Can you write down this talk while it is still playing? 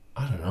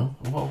I don't know.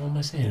 What am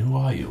I saying? Who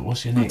are you?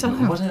 What's your name? I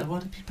don't know.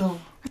 What do people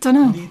I don't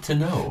know. need to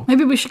know?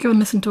 Maybe we should go and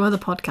listen to other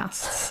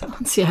podcasts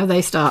and see how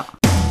they start.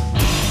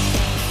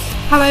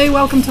 Hello,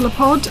 welcome to Le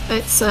Pod.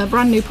 It's a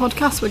brand new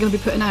podcast we're going to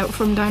be putting out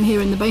from down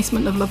here in the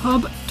basement of Le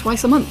Pub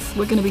twice a month.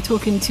 We're going to be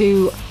talking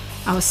to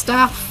our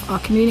staff, our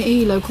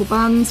community, local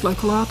bands,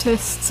 local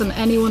artists, and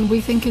anyone we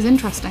think is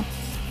interesting.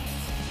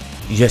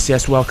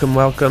 Yes,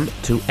 welcome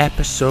to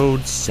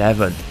episode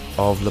 7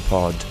 of Le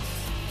Pod.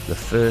 The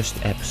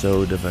first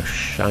episode of a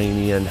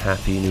shiny and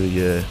happy new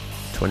year,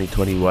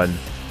 2021.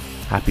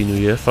 Happy New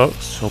Year,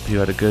 folks. Hope you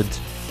had a good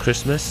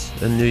Christmas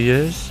and New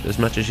Year's as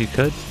much as you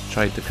could.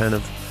 Tried to kind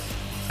of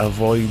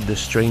avoid the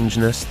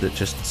strangeness that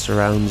just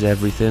surrounds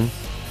everything.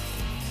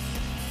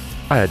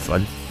 I had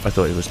fun. I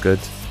thought it was good.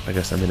 I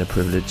guess I'm in a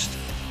privileged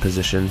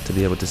position to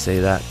be able to say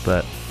that,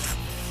 but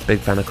big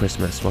fan of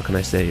Christmas. What can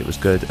I say? It was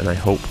good, and I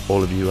hope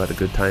all of you had a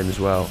good time as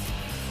well.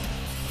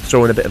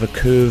 Throwing a bit of a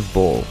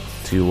curveball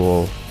to you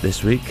all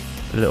this week.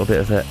 A little bit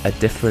of a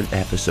different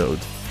episode.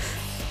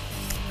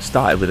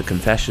 Started with a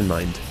confession,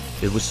 mind.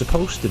 It was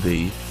supposed to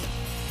be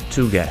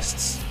 2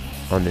 guests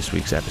on this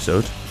week's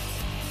episode.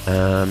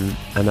 And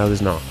now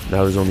there's not.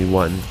 Now there's only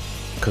one,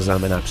 because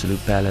I'm an absolute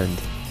bellend.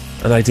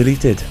 And I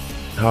deleted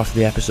half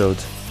the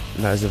episode.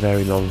 That is a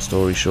very long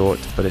story short,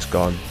 but it's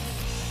gone.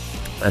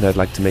 And I'd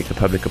like to make a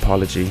public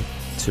apology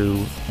to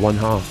one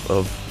half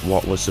of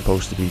what was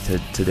supposed to be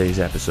today's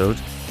episode,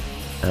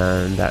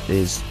 and that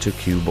is to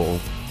Cue Ball.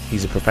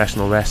 He's a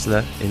professional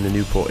wrestler in the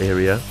Newport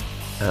area,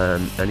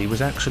 and he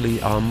was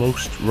actually our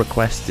most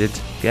requested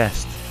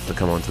guest to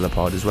come onto the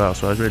pod as well,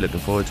 so I was really looking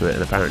forward to it,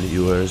 and apparently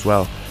you were as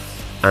well.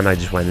 And I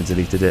just went and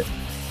deleted it.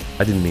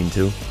 I didn't mean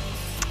to,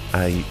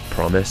 I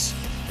promise.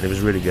 And it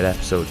was a really good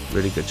episode,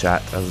 really good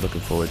chat. I was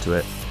looking forward to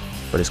it,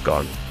 but it's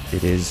gone.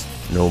 It is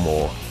no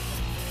more.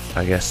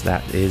 I guess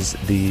that is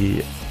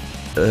the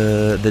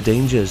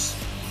dangers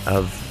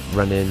of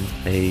running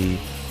a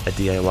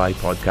DIY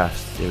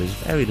podcast. There is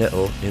very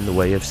little in the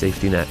way of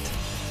safety net.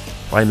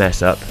 If I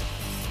mess up,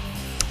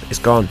 it's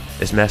gone.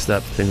 It's messed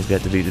up. Things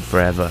get deleted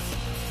forever.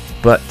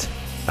 But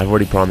I've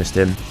already promised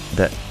him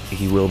that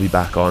he will be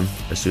back on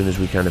as soon as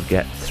we kind of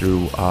get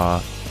through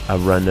our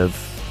run of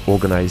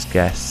organised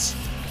guests.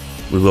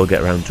 We will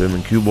get around to him.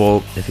 And Cue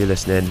Ball, if you're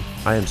listening,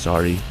 I am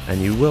sorry,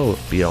 and you will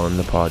be on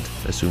the pod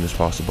as soon as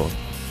possible.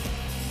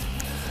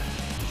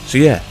 So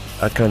yeah,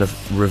 I kind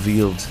of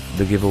revealed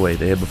the giveaway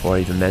there before I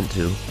even meant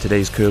to.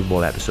 Today's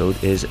Curveball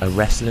episode is a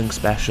wrestling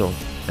special,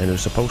 and it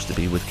was supposed to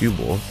be with Cue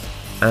Ball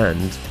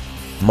and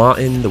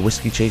Martin the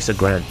Whiskey Chaser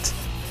Grant,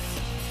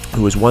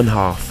 who is one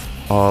half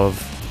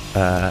of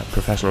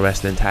professional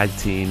wrestling tag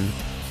team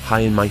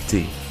High and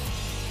Mighty.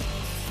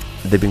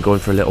 They've been going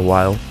for a little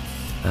while.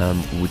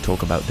 We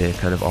talk about their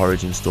kind of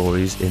origin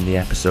stories in the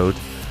episode,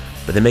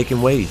 but they're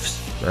making waves,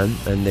 man.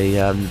 And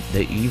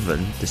they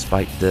even,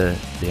 despite the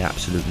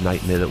absolute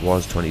nightmare that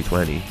was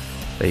 2020,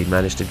 they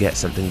managed to get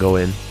something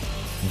going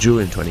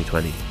during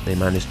 2020. They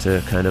managed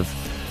to kind of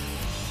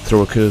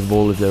throw a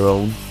curveball of their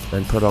own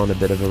and put on a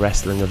bit of a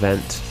wrestling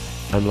event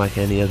unlike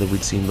any other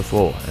we'd seen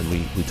before, and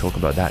we talk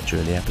about that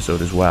during the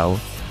episode as well,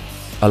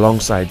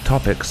 alongside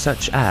topics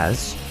such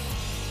as...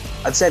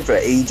 I've said for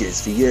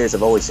ages, for years,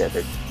 I've always said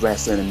that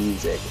wrestling and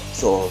music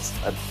sort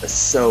of are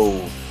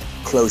so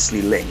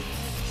closely linked.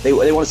 They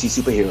want to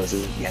see superheroes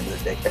at the end of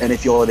the day. And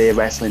if you're there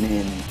wrestling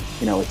in,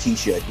 a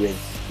t-shirt with,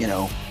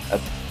 a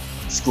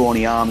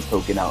scrawny arms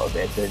poking out of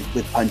it,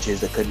 with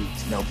punches that couldn't,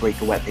 break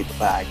a wet paper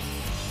bag,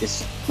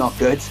 it's not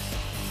good.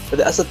 But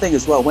that's the thing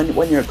as well,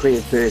 when you're a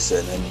creative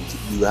person and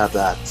you have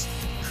that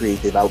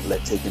creative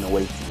outlet taken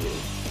away from you,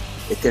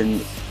 it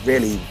can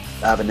really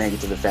have a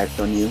negative effect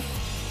on you.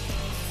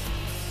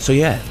 So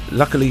yeah,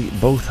 luckily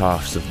both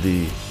halves of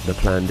the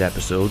planned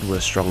episode were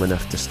strong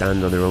enough to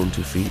stand on their own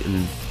 2 feet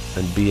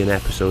and be an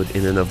episode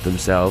in and of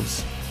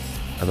themselves.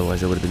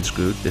 Otherwise I would have been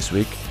screwed this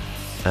week.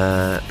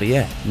 But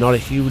yeah, not a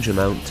huge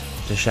amount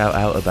to shout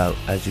out about,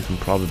 as you can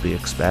probably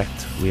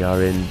expect. We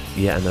are in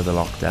yet another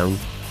lockdown,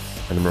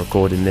 and I'm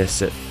recording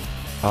this at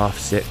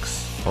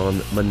 6:30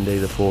 on Monday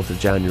the 4th of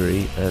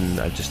January, and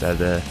I've just had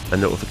a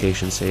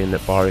notification saying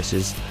that Boris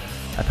is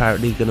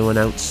apparently going to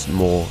announce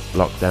more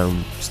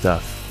lockdown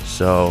stuff.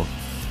 So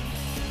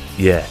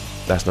yeah,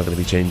 that's not going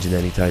to be changing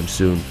anytime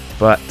soon.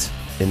 But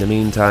in the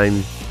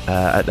meantime,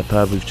 at the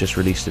pub we've just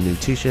released a new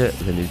t-shirt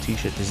with a new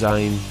t-shirt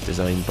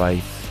designed by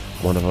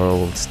one of our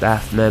old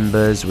staff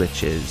members,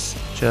 which is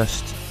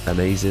just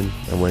amazing.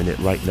 I'm wearing it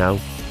right now.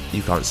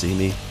 You can't see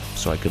me,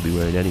 so I could be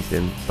wearing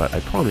anything, but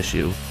I promise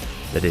you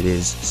that it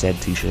is said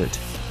t-shirt.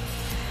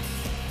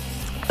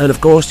 And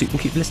of course you can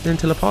keep listening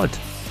to the pod.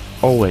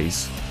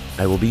 Always.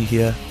 I will be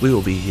here, we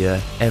will be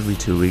here every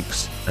 2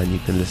 weeks, and you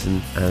can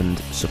listen and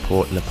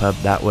support Le Pub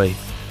that way.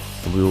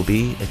 And we will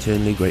be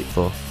eternally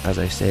grateful, as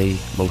I say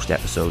most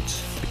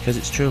episodes, because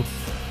it's true.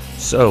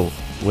 So,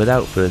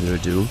 without further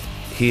ado,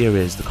 here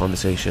is the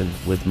conversation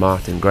with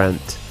Martin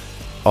Grant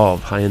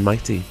of High and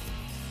Mighty.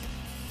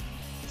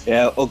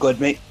 Yeah, all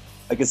good, mate.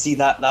 I can see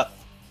that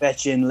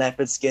fetching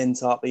leopard skin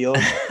top of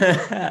yours.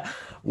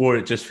 Wore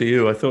it just for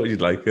you. I thought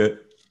you'd like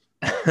it.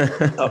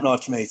 Top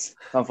notch, mate.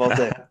 Can't fault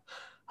it.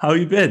 How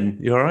you been?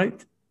 You all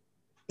right?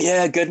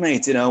 Yeah, good,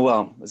 mate. You know,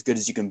 well, as good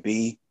as you can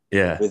be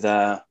Yeah. with,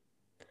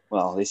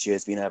 well, this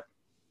year's been a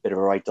bit of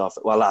a write-off.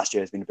 Well, last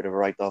year has been a bit of a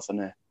write-off, isn't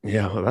it?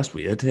 Yeah, well, that's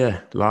weird.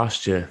 Yeah,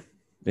 last year.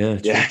 Yeah,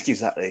 Yeah,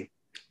 exactly.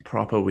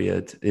 proper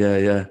weird. Yeah,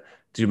 yeah.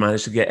 Do you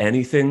manage to get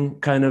anything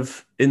kind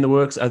of in the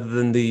works other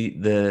than the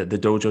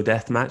dojo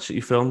death match that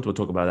you filmed? We'll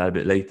talk about that a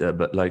bit later.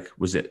 But like,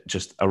 was it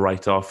just a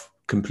write-off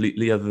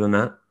completely other than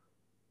that?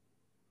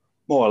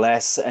 More or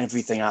less,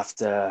 everything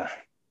after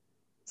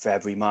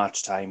February,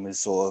 March time was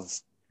sort of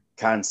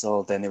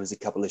cancelled. Then there was a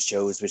couple of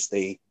shows which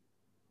they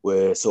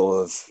were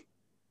sort of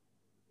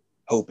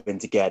hoping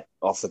to get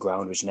off the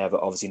ground, which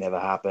obviously never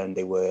happened.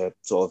 They were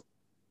sort of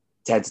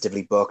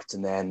tentatively booked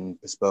and then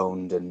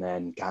postponed and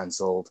then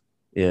cancelled.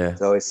 Yeah.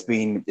 So it's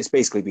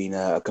basically been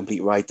a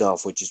complete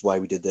write-off, which is why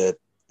we did the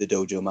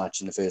dojo match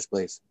in the first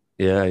place.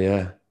 Yeah,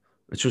 yeah.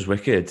 Which was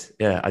wicked.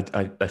 Yeah,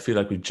 I feel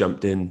like we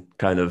jumped in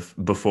kind of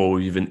before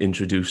we even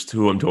introduced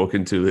who I'm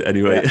talking to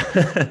anyway.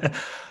 Yeah.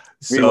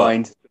 So,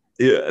 Rewind.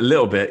 yeah, a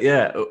little bit,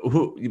 yeah.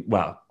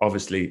 Well,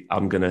 obviously,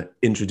 I'm going to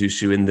introduce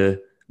you in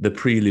the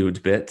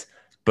prelude bit,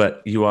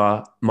 but you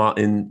are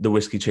Martin the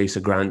Whiskey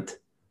Chaser Grant.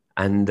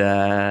 And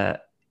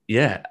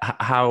yeah,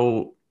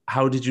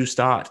 how did you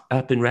start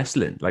up in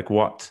wrestling? Like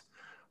what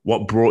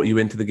brought you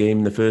into the game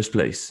in the first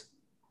place?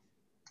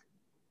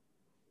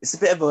 It's a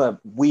bit of a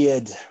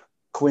weird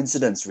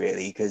coincidence,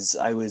 really, because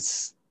I've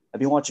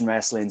been watching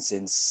wrestling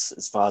since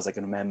as far as I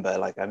can remember.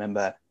 Like I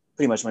remember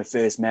pretty much my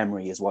first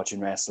memory is watching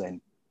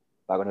wrestling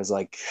back when I was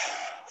like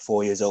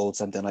 4 years old,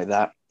 something like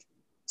that.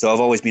 So I've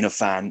always been a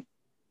fan.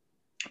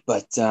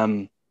 But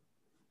I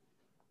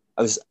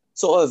was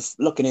sort of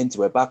looking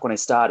into it. Back when I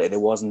started, there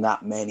wasn't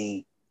that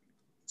many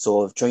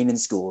sort of training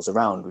schools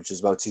around, which was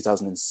about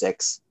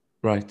 2006.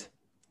 Right.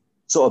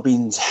 Sort of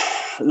been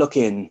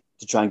looking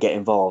to try and get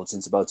involved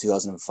since about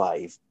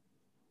 2005.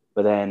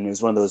 But then it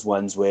was one of those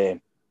ones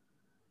where,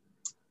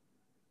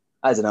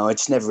 I don't know,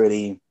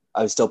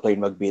 I was still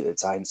playing rugby at the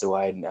time, so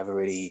I never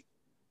really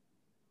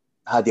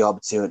had the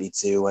opportunity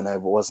to, and I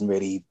wasn't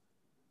really,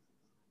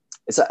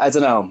 I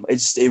don't know,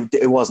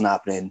 it wasn't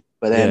happening.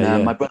 But then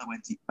Yeah. my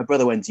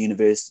brother went to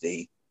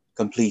university,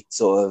 complete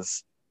sort of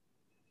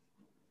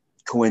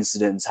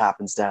coincidence,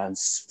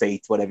 happenstance,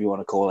 fate, whatever you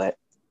want to call it.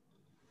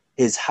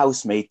 His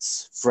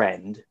housemate's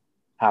friend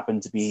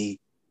happened to be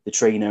the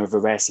trainer of a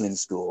wrestling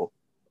school.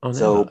 Oh, no.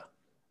 So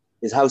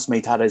his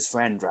housemate had his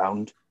friend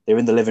round. They're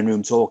in the living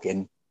room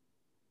talking.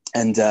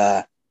 And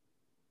my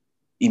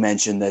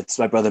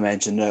brother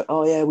mentioned,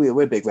 oh yeah,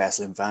 we're big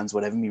wrestling fans,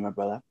 whatever, me and my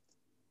brother.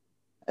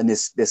 And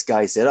this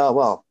guy said, oh,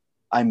 well,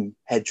 I'm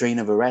head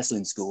trainer of a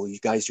wrestling school. You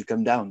guys should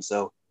come down.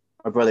 So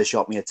my brother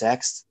shot me a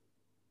text,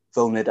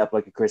 phone lit up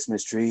like a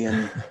Christmas tree.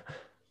 And,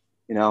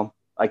 you know,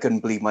 I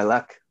couldn't believe my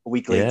luck. A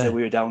week later,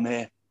 we were down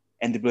there,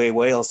 NWA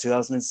Wales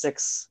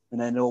 2006.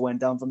 And then it all went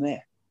down from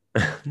there.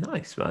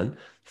 Nice, man.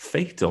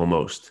 Fate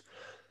almost.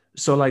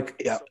 So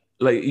like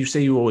you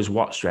say you always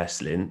watched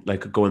wrestling,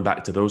 like going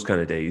back to those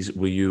kind of days,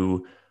 were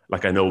you,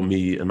 like, I know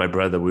me and my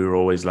brother, we were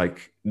always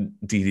like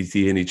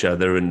DDTing each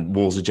other and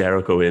Walls of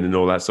Jericho in and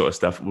all that sort of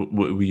stuff.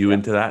 Were you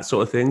into that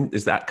sort of thing?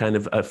 Is that kind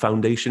of a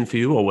foundation for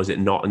you, or was it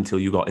not until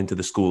you got into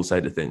the school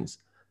side of things?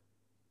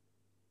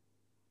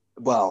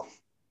 Well,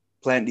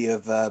 plenty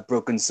of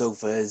broken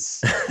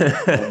sofas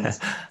and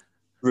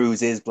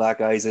bruises,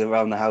 black eyes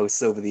around the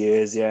house over the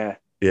years. Yeah.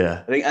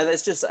 Yeah. I think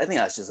that's just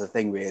a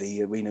thing,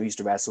 really. We used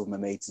to wrestle with my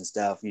mates and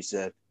stuff, used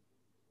to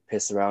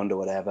piss around or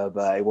whatever,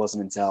 but it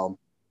wasn't until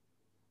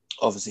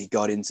obviously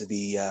got into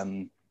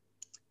the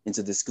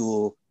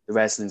school, the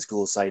wrestling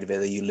school side of it,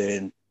 that you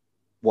learn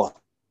what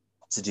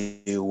to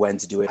do, when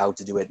to do it, how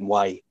to do it, and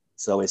why.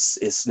 So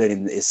it's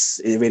learning.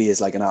 It really is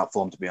like an art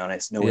form, to be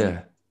honest. Knowing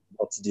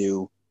what to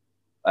do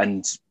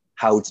and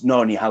not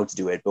only how to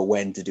do it, but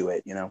when to do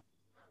it. You know.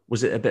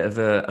 Was it a bit of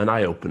an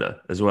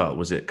eye-opener as well?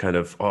 Was it kind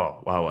of,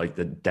 oh, wow, I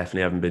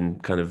definitely haven't been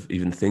kind of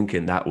even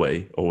thinking that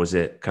way? Or was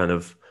it kind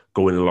of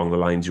going along the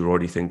lines you were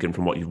already thinking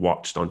from what you've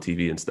watched on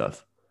TV and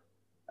stuff?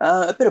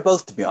 A bit of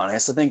both, to be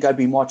honest. I think I'd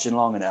been watching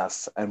long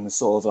enough and was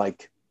sort of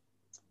like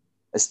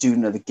a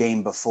student of the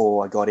game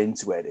before I got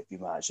into it, if you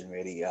imagine,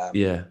 really.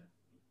 Yeah.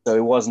 So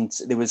there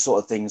was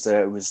sort of things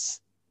that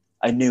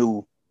I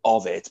knew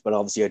of it, but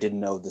obviously I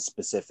didn't know the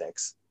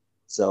specifics.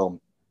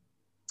 So,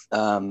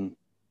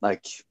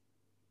 like,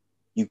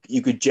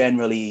 you could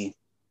generally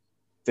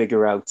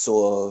figure out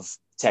sort of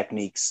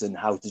techniques and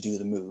how to do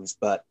the moves,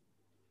 but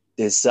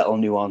there's subtle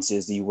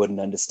nuances that you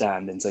wouldn't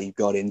understand until you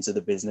got into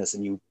the business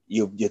and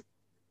you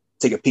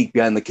take a peek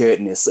behind the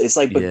curtain. It's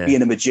like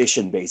being a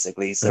magician,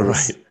 basically. So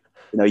right.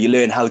 You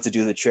learn how to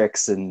do the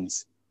tricks and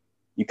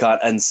you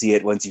can't unsee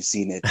it once you've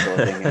seen it, sort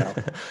of thing, you know.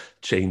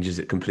 Changes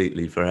it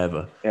completely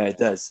forever. Yeah, it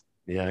does.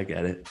 Yeah, I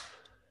get it.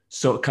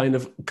 So kind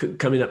of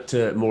coming up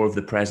to more of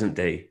the present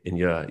day in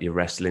your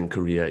wrestling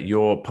career,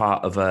 you're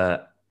part of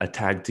a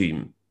tag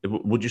team.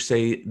 Would you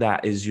say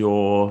that is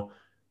your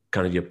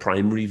kind of your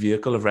primary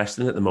vehicle of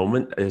wrestling at the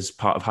moment, as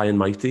part of High and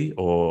Mighty,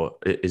 or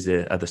is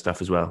there other stuff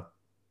as well?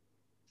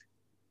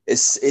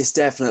 it's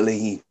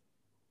definitely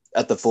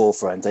at the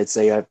forefront. I'd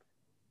say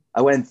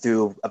I went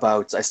through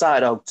I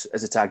started out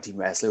as a tag team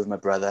wrestler with my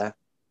brother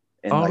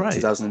in All like right.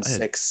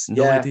 2006. I had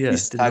no idea.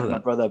 Used to Didn't tag know my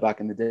that. brother back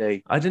in the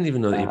day. I didn't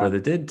even know that your brother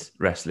did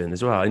wrestling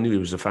as well. I knew he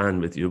was a fan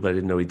with you, but I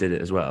didn't know he did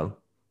it as well.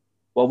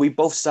 Well, we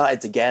both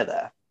started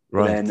together, but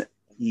Right.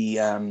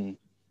 then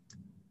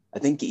I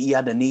think he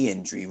had a knee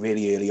injury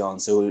really early on,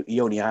 so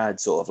he only had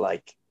sort of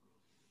like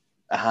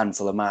a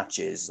handful of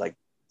matches, like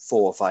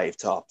 4 or 5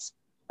 tops,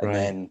 and Right.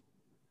 then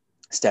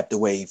stepped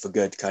away for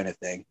good kind of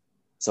thing.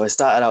 So I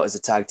started out as a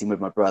tag team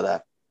with my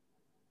brother,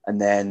 and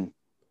then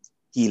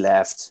he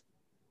left.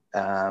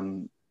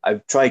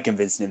 I tried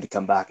convincing him to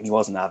come back, and he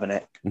wasn't having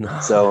it. No.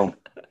 So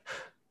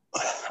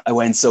I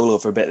went solo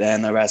for a bit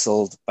then. I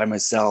wrestled by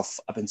myself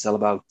up until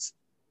about,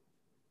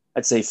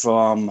 I'd say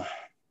from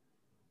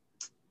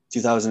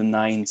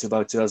 2009 to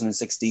about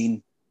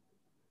 2016.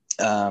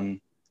 And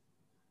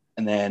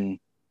then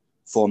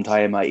formed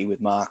High and Mighty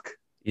with Mark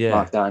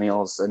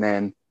Daniels. And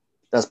then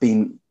that's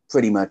been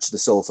pretty much the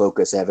sole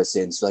focus ever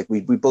since. Like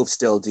we both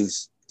still do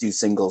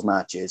singles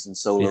matches and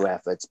solo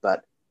efforts,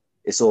 but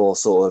it's all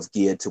sort of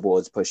geared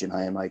towards pushing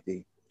High and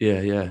Mighty.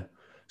 Yeah.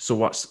 So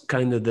what's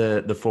kind of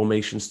the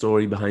formation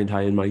story behind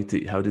High and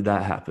Mighty? How did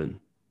that happen?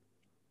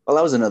 Well,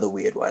 that was another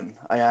weird one.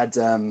 I had,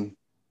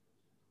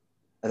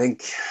 I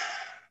think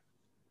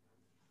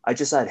I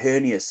just had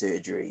hernia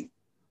surgery.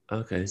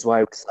 Okay. So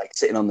I was like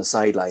sitting on the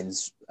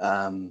sidelines,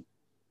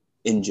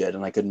 injured,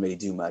 and I couldn't really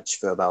do much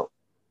for about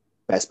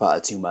best part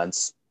of 2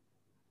 months.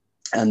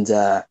 And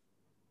I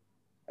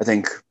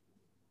think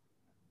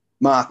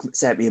Mark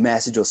sent me a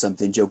message or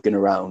something joking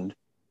around,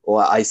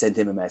 or I sent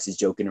him a message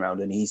joking around,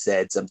 and he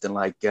said something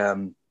like,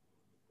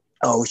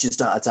 "Oh, we should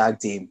start a tag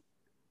team."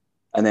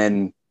 And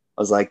then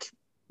I was like,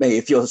 "Mate,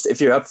 if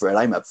you're up for it,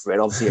 I'm up for it.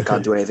 Obviously, I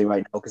can't do anything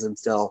right now because I'm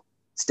still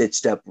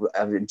stitched up.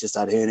 I've just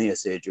had hernia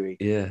surgery."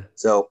 Yeah.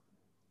 So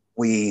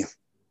I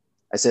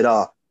said,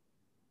 "Oh,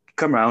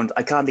 come round.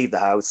 I can't leave the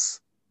house,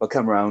 but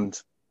come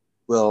round.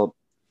 We'll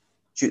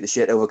shoot the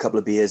shit over a couple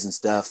of beers and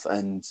stuff,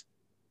 and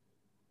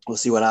we'll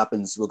see what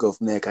happens. We'll go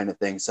from there," kind of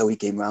thing. So he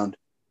came round.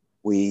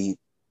 We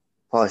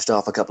polished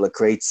off a couple of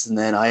crates, and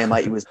then High and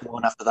Mighty was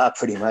born after that,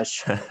 pretty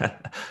much. And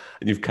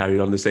you've carried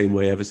on the same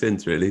way ever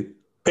since, really?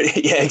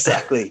 Yeah,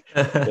 exactly.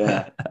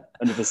 Yeah,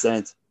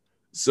 100%.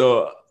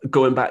 So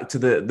going back to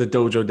the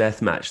dojo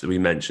death match that we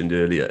mentioned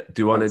earlier,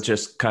 do you want to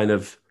just kind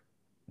of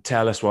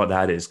tell us what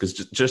that is? Because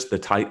just the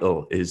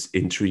title is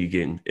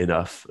intriguing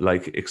enough.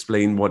 Like,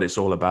 explain what it's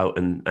all about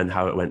and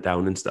how it went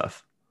down and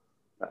stuff.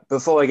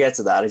 Before I get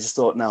to that, I just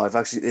thought, now, I've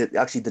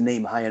actually the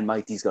name High and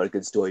Mighty's got a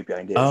good story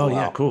behind it as well.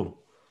 Yeah, cool.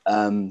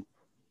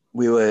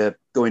 We were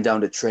going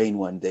down to train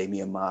one day, me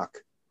and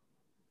Mark.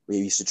 We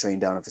used to train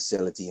down a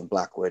facility in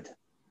Blackwood.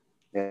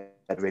 We had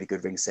a really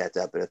good ring set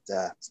up, but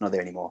it's not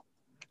there anymore.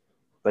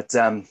 But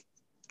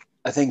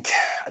I think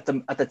at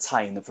the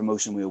time, the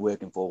promotion we were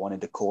working for wanted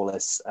to call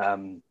us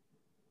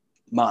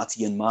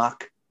Marty and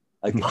Mark,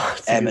 like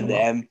Marty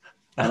M&M.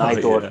 And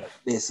I thought,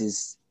 this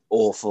is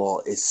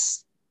awful.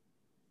 It's,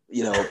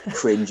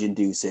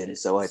 cringe-inducing.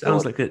 So I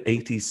Sounds thought, like an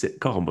 80s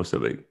sitcom or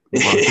something.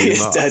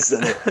 it does,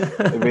 doesn't it?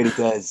 It really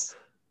does.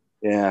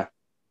 Yeah.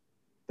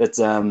 But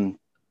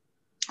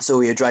so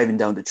we were driving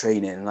down to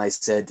training, and I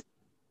said,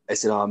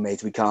 "Oh,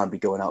 mate, we can't be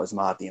going out as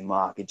Marty and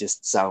Mark. It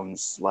just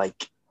sounds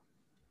like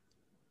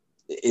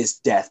it's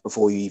death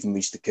before you even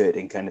reach the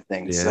curtain," kind of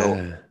thing. Yeah.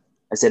 So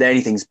I said,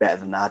 anything's better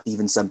than that.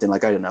 Even something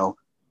like, I don't know,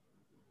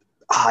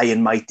 High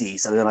and Mighty,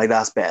 something like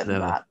that's better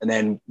than that. And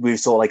then we were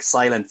sort of like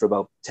silent for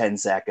about 10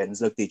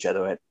 seconds, looked at each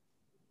other, went,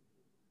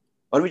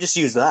 "Why don't we just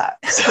use that?"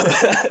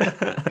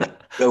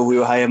 So we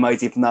were High and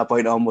Mighty from that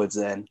point onwards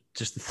then.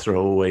 Just a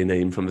throwaway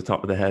name from the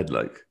top of the head,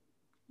 like.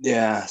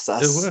 Yeah, so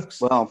it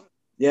works. Well,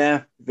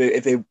 yeah,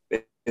 if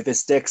it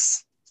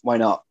sticks, why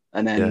not?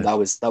 And then that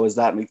was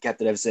that, and we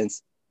kept it ever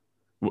since.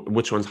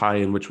 Which one's High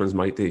and which one's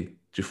Mighty? Do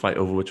you fight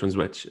over which one's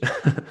which?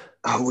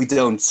 Oh, we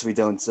don't.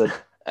 So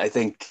I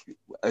think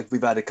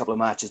we've had a couple of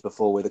matches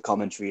before where the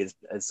commentary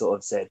has sort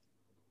of said,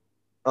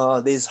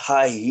 "Oh, there's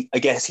High. I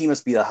guess he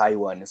must be the high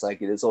one." It's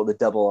like it's all the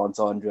double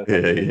entendre.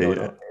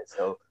 Yeah.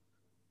 So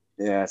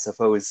yeah, I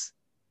suppose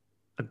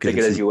take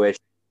it as you wish.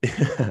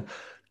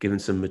 Giving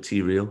some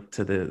material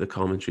to the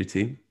commentary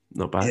team.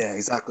 Not bad. Yeah,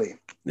 exactly.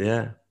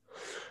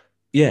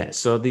 Yeah.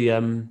 So the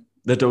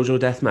dojo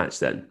death match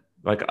then.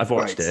 Like, I've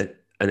watched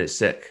it and it's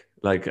sick.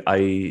 Like,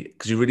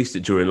 because you released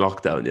it during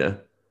lockdown, yeah?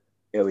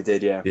 Yeah, we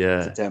did, yeah.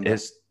 Yeah. September.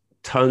 It's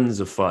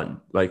tons of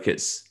fun. Like,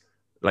 it's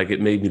like,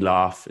 it made me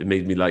laugh. It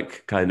made me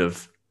like kind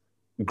of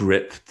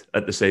gripped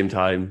at the same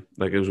time.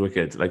 Like, it was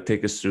wicked. Like,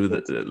 take us through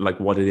like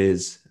what it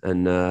is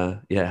and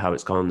how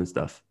it's gone and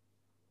stuff.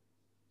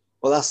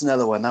 Well, that's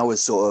another one. That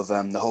was sort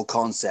of the whole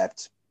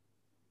concept.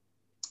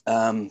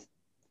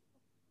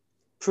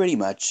 Pretty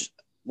much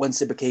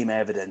once it became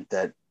evident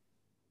that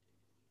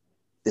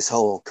this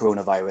whole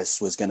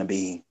coronavirus was going to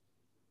be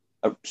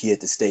here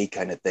to stay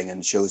kind of thing,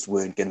 and shows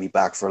weren't going to be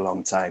back for a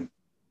long time,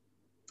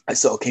 I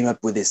sort of came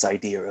up with this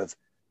idea of,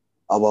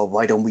 oh, well,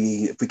 why don't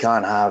we, if we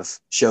can't have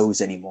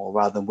shows anymore,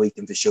 rather than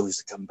waiting for shows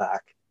to come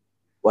back,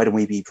 why don't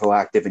we be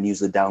proactive and use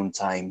the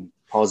downtime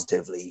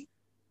positively?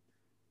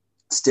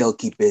 Still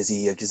keep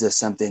busy. It gives us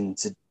something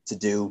to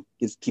do.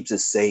 Keeps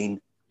us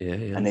sane. Yeah,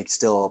 yeah. And it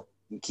still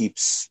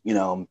keeps,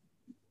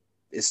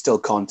 it's still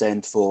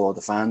content for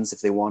the fans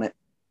if they want it.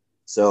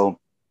 So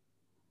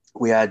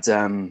we had,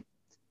 I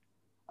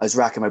was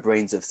racking my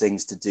brains of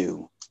things to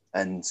do,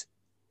 and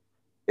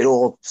it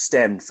all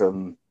stemmed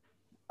from,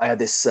 I had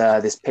this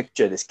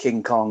picture, this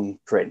King Kong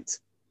print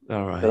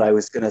All right. that I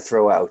was going to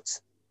throw out.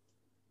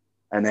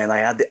 And then I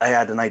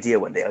had an idea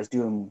one day. I was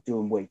doing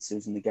weights. It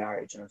was in the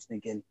garage, and I was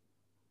thinking,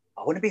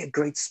 oh, wouldn't it be a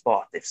great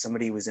spot if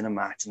somebody was in a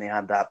match and they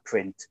had that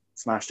print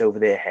smashed over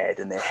their head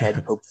and their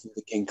head poked through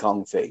the King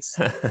Kong face?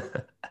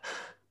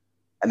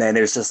 And then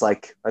it was just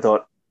like, I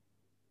thought,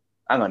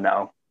 hang on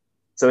now.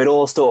 So it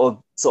all sort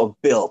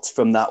of built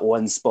from that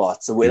one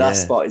spot. So where that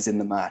spot is in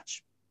the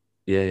match.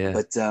 Yeah, yeah.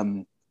 But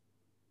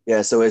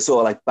so it sort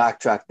of like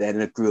backtracked then,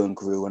 and it grew and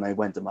grew. And I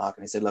went to Mark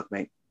and I said, look,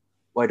 mate,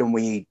 why don't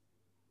we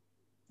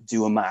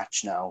do a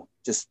match now,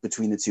 just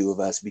between the two of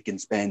us? We can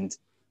spend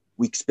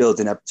weeks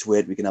building up to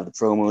it. We can have the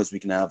promos, we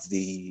can have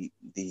the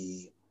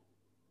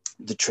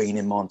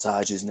training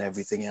montages and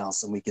everything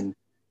else, and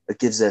it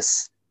gives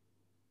us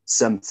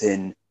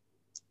something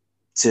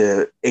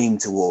to aim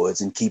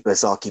towards and keep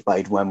us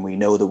occupied when we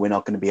know that we're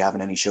not going to be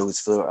having any shows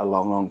for a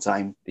long, long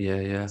time.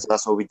 Yeah, yeah. So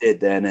that's what we did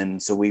then.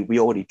 And so we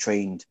already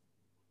trained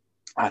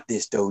at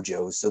this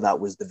dojo, so that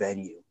was the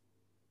venue.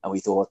 And we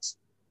thought,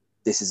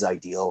 this is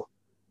ideal.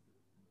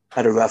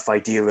 Had a rough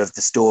idea of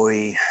the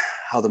story,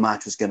 how the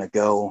match was going to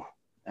go,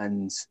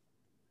 and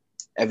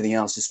everything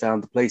else just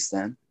found the place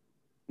then.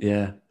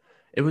 Yeah.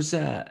 It was,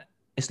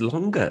 it's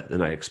longer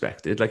than I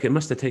expected. Like, it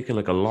must have taken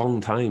like a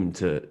long time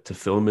to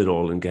film it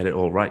all and get it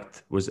all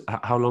right.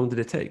 How long did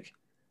it take?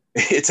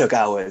 It took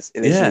hours.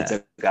 It literally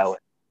took hours.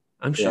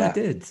 I'm sure it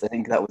did. I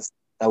think that was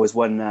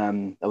one,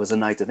 that was a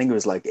night, I think it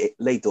was like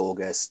late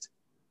August.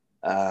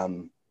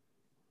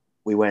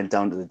 We went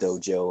down to the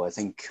dojo. I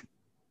think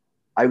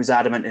I was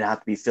adamant it had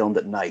to be filmed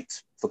at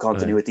night for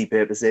continuity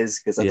purposes,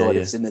 because I thought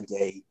if it's in the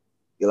day,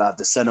 you'll have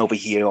the sun over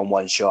here on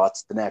one shot,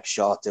 the next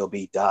shot it'll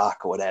be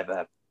dark or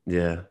whatever.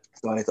 Yeah.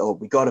 So I thought,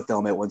 we got to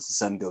film it once the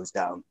sun goes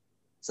down.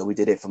 So we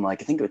did it from I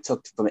think it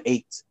took from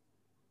 8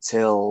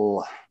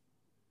 till,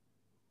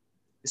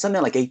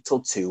 something like 8 till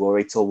 2 or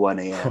 8 till 1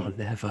 a.m. Oh,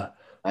 never.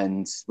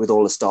 And with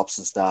all the stops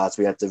and starts,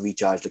 we had to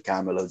recharge the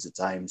camera loads of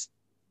times.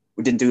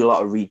 We didn't do a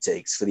lot of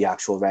retakes for the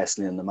actual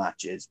wrestling and the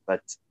matches,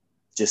 but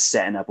just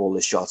setting up all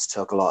the shots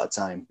took a lot of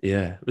time.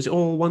 Yeah. Was it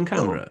all one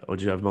camera or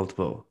did you have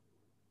multiple?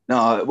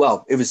 No,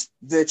 well, it was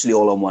virtually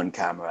all on one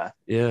camera.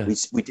 Yeah.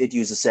 We did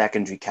use a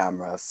secondary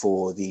camera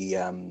for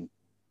the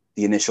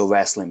initial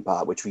wrestling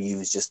part, which we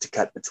used just to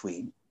cut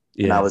between.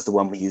 Yeah. And that was the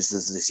one we used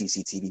as the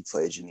CCTV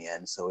footage in the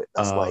end. So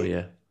that's why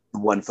the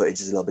one footage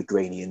is a little bit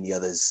grainy and the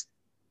others,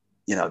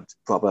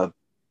 proper,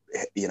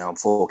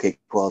 4K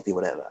quality,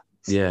 whatever.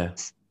 Yeah.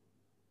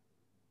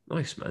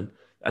 Nice, man.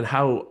 And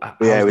how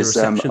it was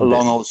a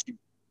long old shoot.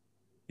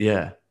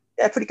 Yeah.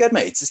 Yeah, pretty good,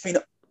 mate. It's been,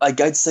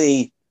 I'd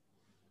say,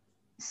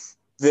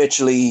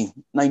 virtually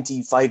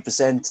 95%,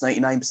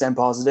 99%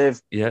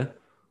 positive. Yeah.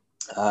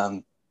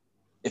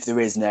 If there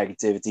is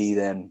negativity,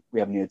 then we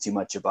haven't heard too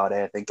much about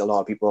it. I think a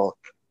lot of people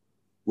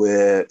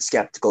were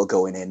skeptical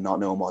going in, not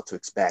knowing what to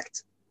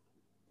expect.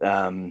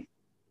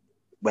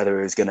 Whether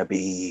it was going to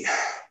be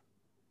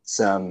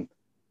some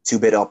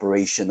 2-bit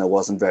operation that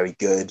wasn't very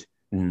good,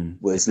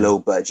 was low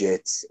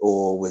budget,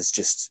 or was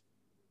just,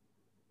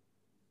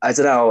 I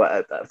don't know.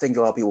 I think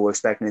a lot of people were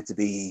expecting it to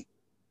be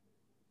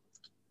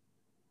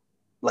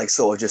like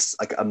sort of just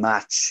like a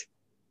match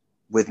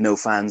with no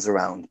fans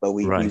around, but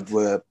we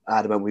were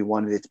adamant we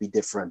wanted it to be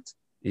different.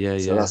 Yeah,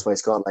 so that's why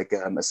it's got like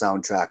a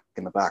soundtrack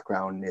in the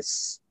background.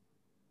 It's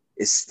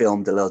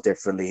filmed a little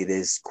differently.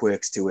 There's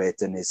quirks to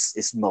it, and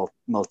it's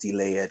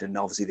multi-layered, and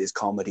obviously there's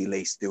comedy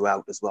laced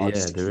throughout as well.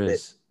 Yeah, there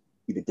is.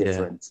 Keep it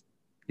different.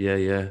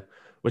 Yeah.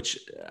 Which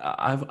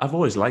I've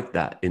always liked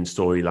that in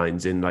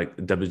storylines in like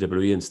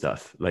WWE and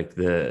stuff, like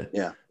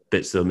the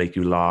bits that'll make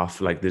you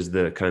laugh. Like there's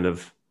the kind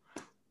of,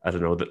 I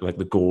don't know, like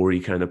the gory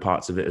kind of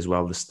parts of it as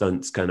well, the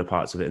stunts kind of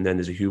parts of it, and then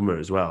there's a humor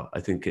as well. I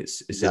think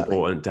it's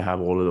important to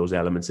have all of those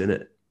elements in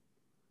it.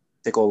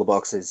 Tick all the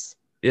boxes.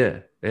 Yeah,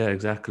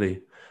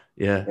 exactly.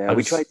 Yeah.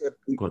 We tried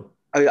to.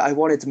 I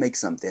wanted to make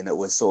something that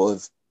was sort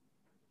of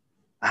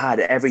had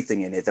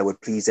everything in it that would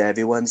please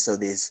everyone. So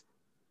there's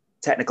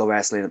technical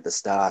wrestling at the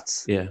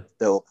start. Yeah,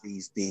 that will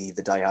please the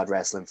diehard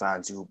wrestling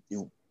fans who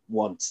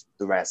want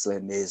the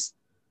wrestling. There's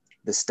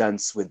the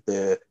stunts with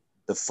the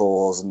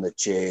falls and the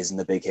cheers and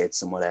the big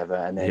hits and whatever,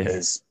 and then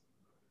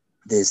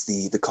there's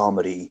the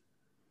comedy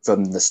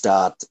from the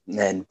start and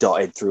then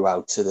dotted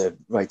throughout to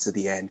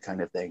the end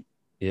kind of thing.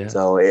 Yeah.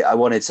 So I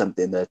wanted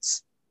something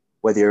that's,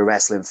 whether you're a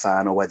wrestling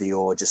fan or whether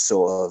you're just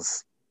sort of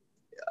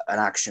an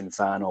action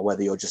fan or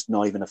whether you're just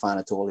not even a fan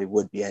at all, it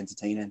would be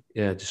entertaining.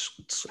 Yeah,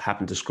 just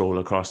happen to scroll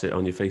across it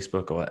on your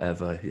Facebook or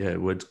whatever. Yeah,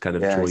 it would kind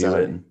of draw you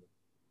in.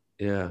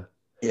 Yeah.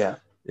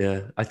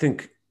 I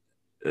think,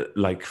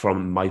 like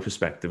from my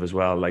perspective as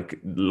well, like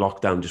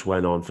lockdown just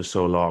went on for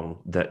so long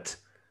that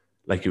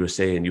like you were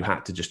saying, you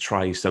had to just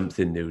try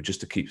something new just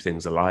to keep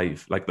things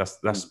alive. Like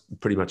that's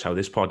pretty much how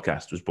this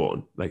podcast was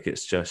born. Like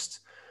it's just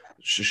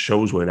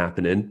shows weren't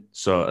happening,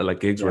 so like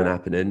gigs weren't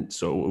happening,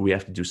 so we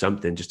have to do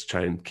something just to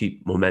try and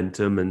keep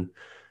momentum and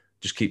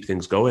just keep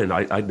things going.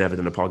 I'd never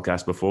done a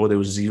podcast before. There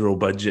was zero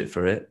budget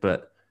for it,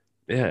 but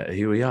yeah,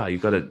 here we are. You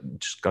gotta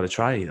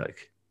try.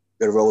 Like,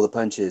 gotta roll the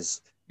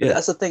punches. But yeah,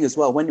 that's the thing as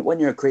well. When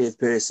you're a creative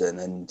person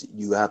and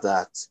you have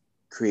that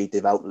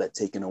creative outlet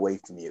taken away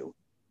from you,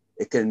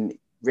 it can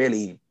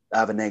really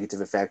have a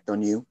negative effect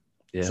on you.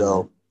 yeah.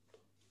 So,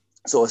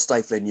 sort of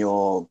stifling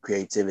your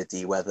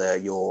creativity, whether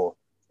you're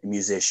a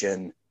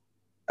musician,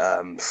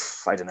 I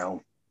don't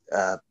know,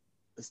 a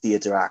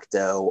theatre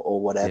actor or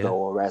whatever,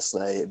 or a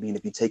wrestler. I mean,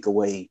 if you take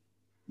away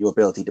your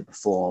ability to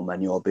perform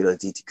and your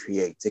ability to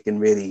create, it can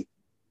really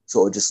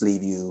sort of just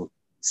leave you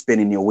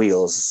spinning your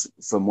wheels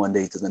from one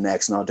day to the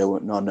next, not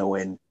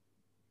knowing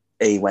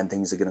A, when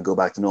things are going to go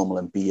back to normal,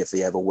 and B, if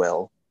they ever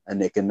will.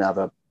 And it can have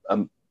a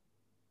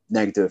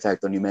negative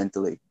effect on you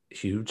mentally.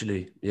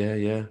 Hugely.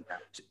 Yeah.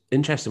 It's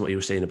interesting what you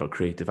were saying about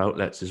creative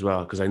outlets as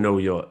well, because I know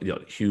you're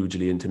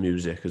hugely into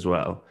music as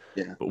well.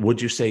 Yeah. But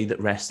would you say that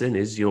wrestling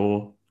is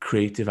your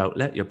creative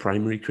outlet, your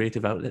primary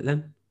creative outlet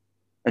then?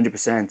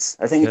 100%.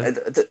 I think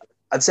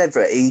I've said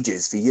for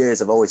ages, for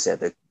years, I've always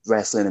said that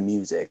wrestling and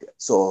music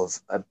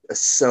sort of are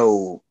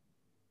so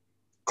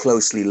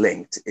closely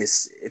linked.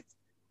 If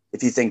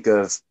you think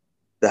of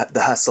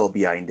the hustle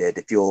behind it,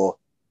 if you're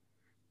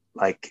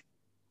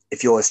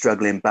a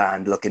struggling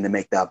band looking to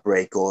make that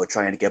break, or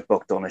trying to get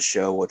booked on a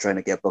show, or trying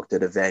to get booked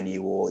at a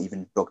venue, or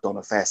even booked on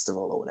a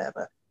festival or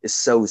whatever, it's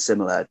so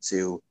similar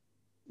to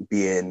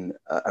being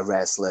a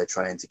wrestler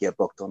trying to get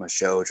booked on a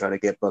show, trying to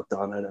get booked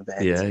on an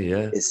event.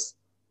 Yeah.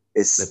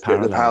 It's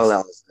the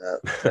parallels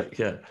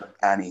yeah.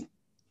 uncanny.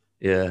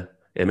 Yeah.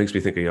 It makes me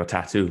think of your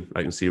tattoo.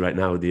 I can see right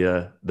now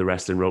the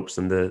wrestling ropes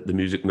and the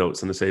music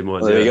notes on the same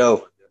one. Well, there you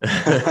go.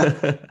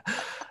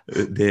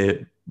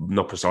 They're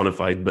not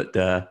personified, but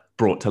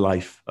brought to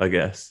life, I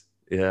guess.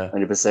 Yeah.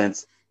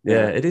 100%.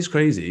 Yeah, it is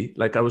crazy.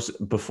 Like I was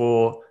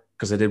before,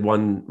 because I did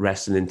one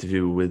wrestling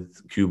interview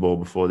with Cue Ball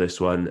before this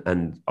one,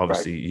 and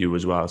obviously you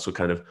as well. So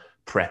kind of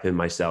prepping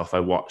myself, I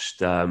watched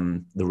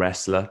The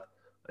Wrestler.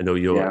 I know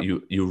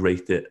you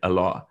rate it a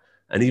lot.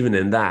 And even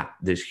in that,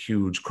 there's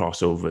huge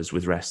crossovers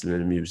with wrestling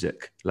and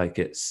music. Like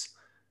it's,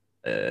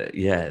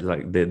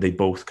 like they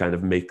both kind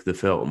of make the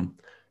film.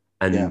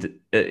 And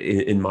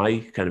in my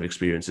kind of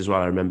experience as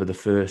well, I remember the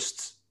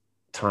first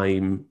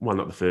time, well,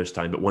 not the first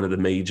time, but one of the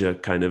major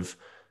kind of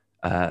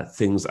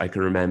things I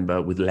can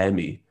remember with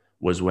Lemmy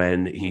was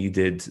when he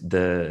did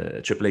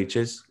the Triple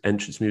H's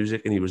entrance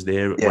music, and he was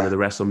there at one of the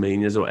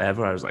WrestleManias or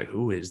whatever. I was like,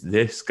 who is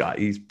this guy?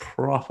 He's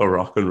proper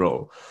rock and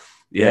roll.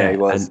 Yeah, he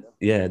was.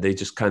 And they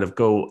just kind of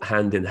go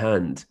hand in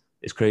hand.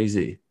 It's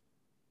crazy.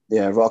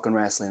 Yeah, rock and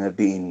wrestling they've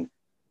been,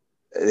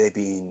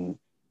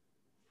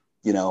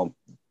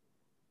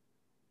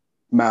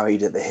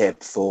 married at the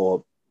hip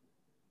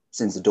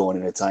since the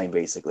dawn of time,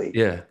 basically.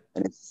 Yeah.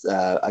 And it's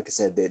like I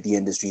said, the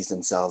industries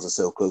themselves are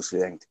so closely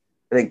linked.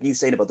 I think you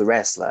said about The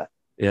Wrestler.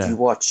 Yeah. If you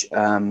watch,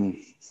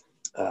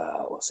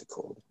 what's it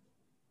called?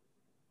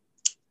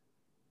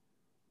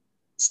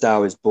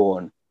 Star is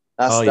Born.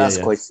 That's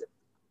quite.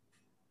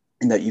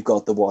 In that you've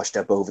got the washed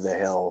up over the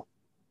hill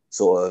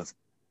sort of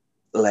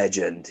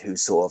legend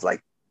who's sort of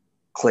like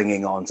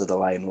clinging onto the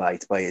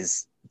limelight by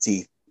his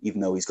teeth, even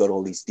though he's got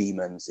all these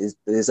demons.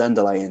 There's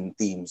underlying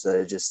themes that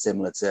are just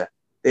similar to.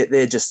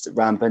 They're just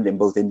rampant in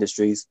both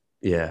industries.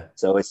 Yeah.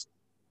 So it's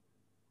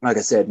like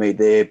I said,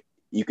 mate.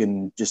 You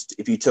can just,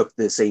 if you took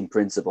the same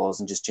principles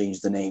and just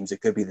changed the names, it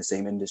could be the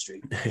same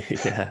industry.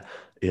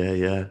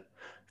 Yeah.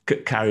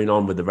 Carrying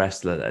on with The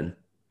Wrestler then.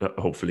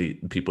 Hopefully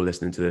people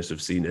listening to this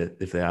have seen it.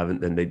 If they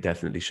haven't, then they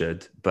definitely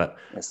should. But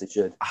yes, they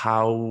should.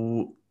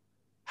 How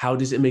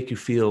does it make you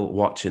feel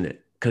watching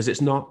it? Because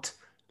it's not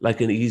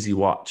like an easy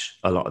watch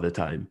a lot of the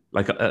time.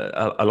 Like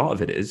a lot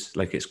of it is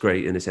like, it's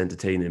great and it's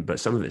entertaining, but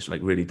some of it's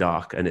like really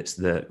dark, and it's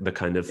the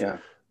kind of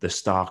the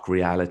stark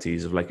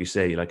realities of, like you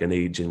say, like an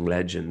aging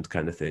legend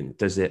kind of thing.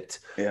 Does it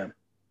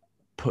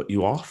put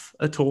you off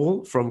at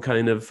all from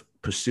kind of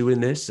pursuing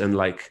this and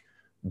like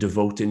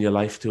devoting your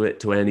life to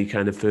it to any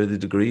kind of further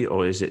degree?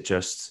 Or is it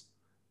just,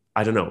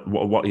 I don't know,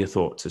 what are your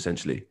thoughts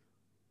essentially?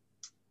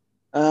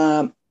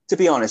 To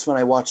be honest, when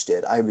I watched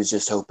it, I was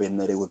just hoping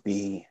that it would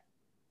be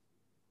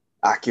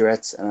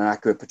accurate and an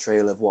accurate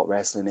portrayal of what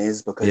wrestling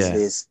is,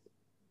 because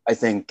I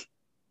think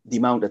the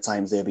amount of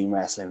times there have been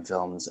wrestling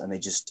films and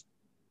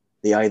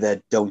they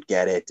either don't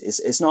get it.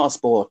 It's not a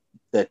sport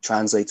that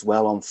translates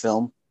well on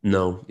film.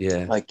 No,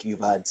 yeah. Like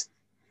you've had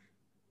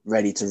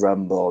Ready to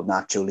Rumble,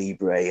 Nacho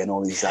Libre, and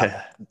all these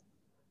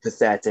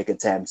pathetic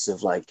attempts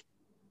of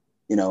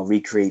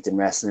recreating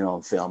wrestling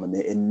on film, and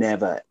it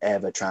never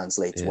ever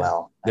translates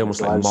well. They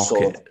almost like mock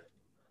it.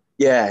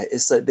 Yeah,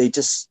 it's like they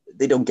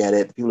don't get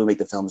it. The people who make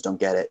the films don't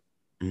get it,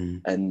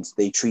 and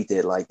they treat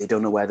it like they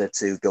don't know whether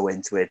to go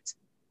into it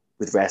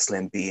with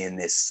wrestling being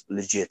this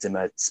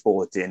legitimate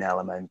sporting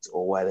element,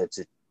 or whether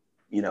to,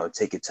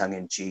 take it tongue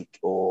in cheek,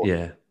 or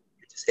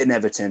it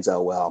never turns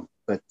out well.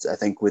 but I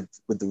think with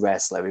the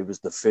wrestler, it was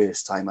the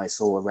first time I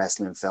saw a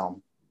wrestling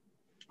film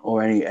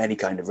or any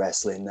kind of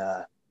wrestling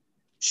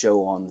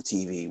show on the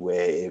TV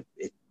where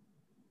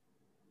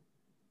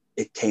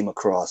it came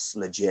across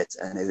legit,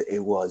 and it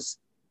was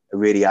a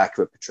really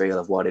accurate portrayal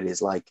of what it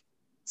is like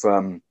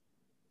from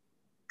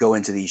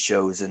going to these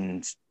shows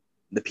and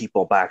the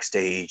people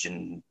backstage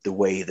and the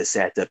way the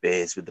setup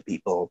is with the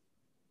people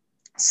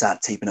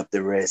sat taping up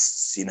their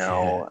wrists,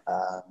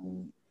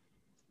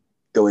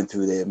 going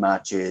through their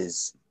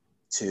matches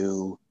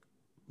to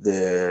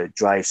the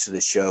drives to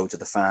the show, to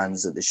the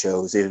fans at the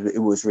shows. It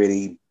was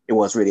really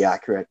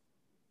accurate.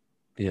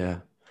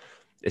 Yeah.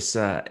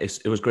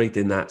 It was great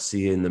in that,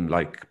 seeing them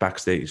like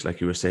backstage, like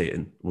you were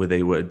saying, where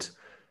they would,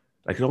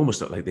 like, it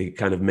almost looked like they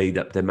kind of made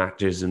up their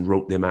matches and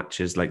wrote their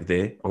matches like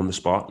there on the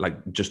spot, like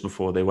just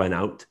before they went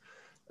out.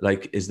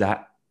 Like, is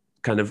that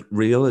kind of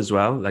real as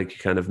well? Like, you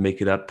kind of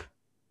make it up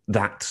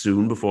that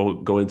soon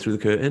before going through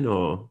the curtain,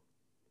 or?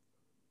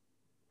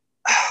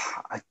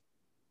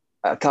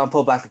 I can't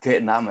pull back the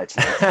curtain that much.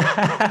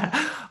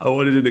 I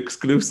wanted an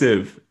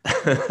exclusive.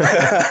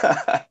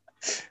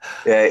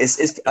 Yeah,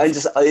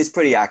 it's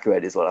pretty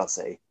accurate, is what I'll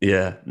say.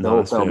 Yeah, the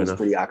whole film is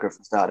pretty accurate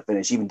from start to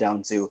finish, even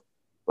down to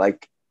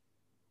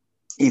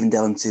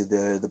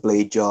the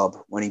blade job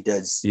when he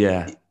does.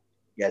 Yeah, he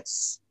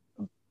gets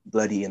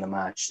bloody in the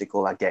match. They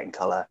call that getting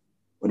color.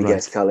 When he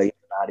gets color,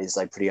 that is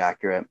like pretty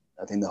accurate.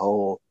 I think the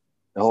whole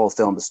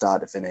film, to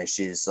start to finish,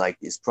 is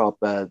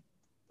proper.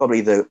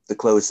 Probably the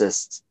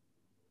closest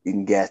you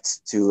can get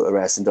to a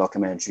wrestling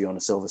documentary on a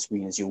silver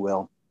screen as you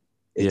will.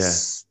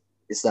 It's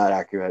that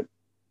accurate.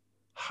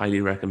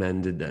 Highly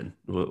recommended. Then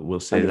we'll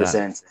say 100%.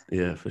 that.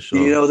 Yeah, for sure.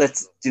 Do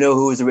you know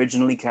who was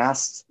originally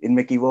cast in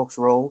Mickey Rourke's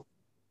role?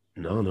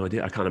 No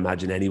idea. I can't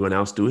imagine anyone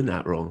else doing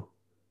that role.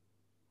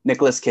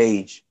 Nicolas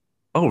Cage.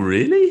 Oh,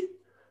 really?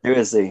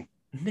 Seriously.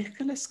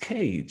 Nicolas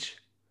Cage.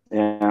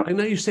 Yeah. I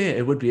know you say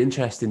it would be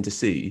interesting to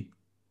see.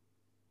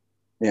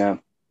 Yeah.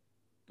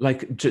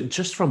 Like,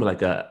 just from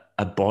like a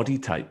body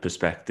type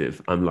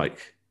perspective, I'm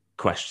like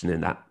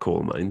questioning that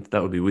coal mine.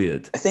 That would be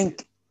weird. I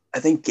think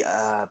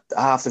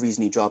half the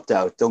reason he dropped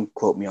out, don't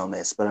quote me on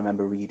this, but I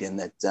remember reading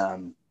that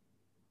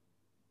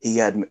he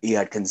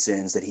had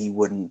concerns that he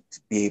wouldn't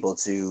be able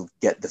to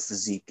get the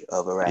physique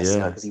of a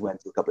wrestler, because he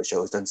went to a couple of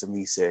shows, done some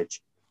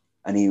research,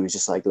 and he was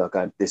just like, look,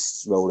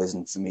 this role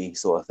isn't for me,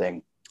 sort of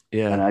thing.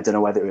 Yeah. And I don't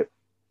know whether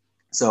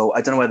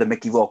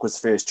Mickey Rourke was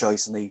the first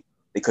choice and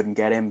they couldn't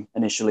get him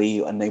initially,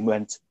 and they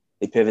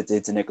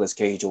pivoted to Nicolas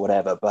Cage or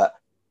whatever, but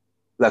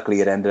luckily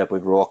it ended up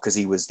with Rourke because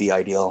he was the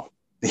ideal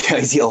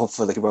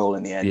for the role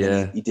in the end. Yeah.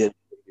 And he did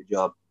a good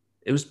job.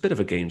 It was a bit of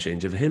a game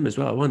changer for him as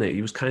well, wasn't it?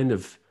 He was kind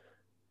of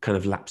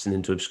lapsing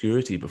into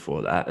obscurity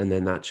before that, and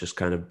then that just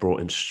kind of brought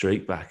him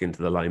straight back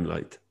into the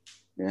limelight.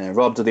 Yeah,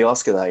 robbed of the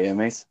Oscar that year,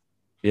 mate.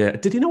 Yeah,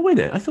 did he not win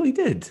it? I thought he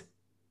did.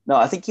 No,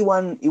 I think he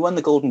won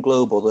the Golden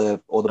Globe or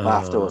the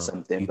BAFTA or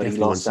something, but he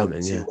lost out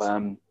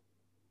to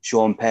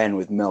Sean Penn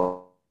with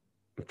Milk.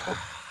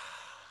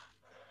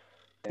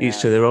 Each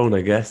to their own,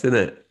 I guess, isn't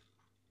it?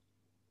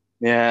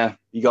 Yeah,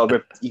 you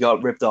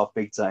got ripped off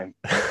big time.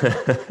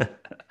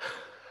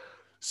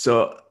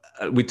 So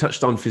we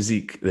touched on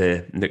physique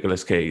there,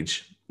 Nicolas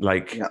Cage.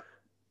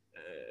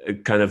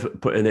 Kind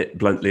of putting it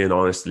bluntly and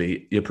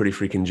honestly, you're pretty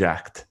freaking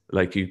jacked.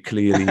 Like, you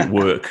clearly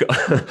work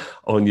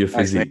on your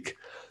physique.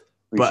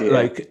 But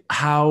like,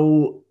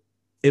 how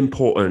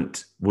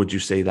important would you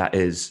say that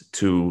is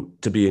to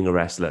being a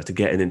wrestler, to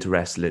getting into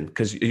wrestling?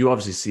 Because you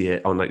obviously see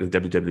it on like the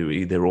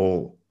WWE, they're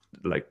all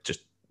like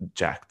just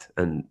jacked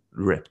and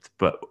ripped.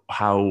 But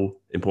how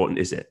important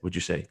is it, would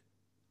you say?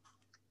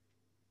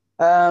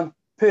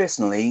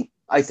 Personally,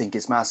 I think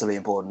it's massively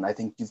important. I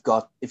think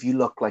if you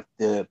look like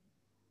the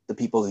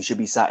people who should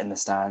be sat in the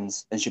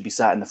stands and should be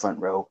sat in the front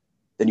row,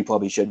 then you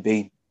probably should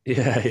be.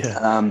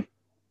 Yeah.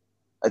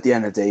 At the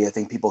end of the day, I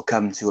think people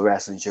come to a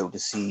wrestling show to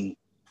see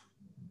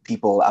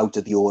people out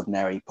of the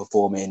ordinary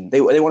performing. They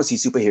want to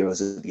see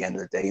superheroes at the end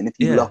of the day. And if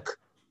you look,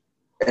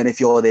 and if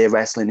you're there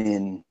wrestling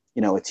in,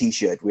 a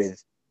t-shirt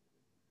with,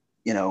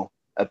 a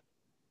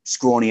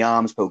scrawny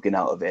arms poking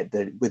out of it,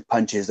 with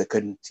punches that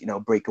couldn't,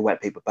 break a wet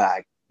paper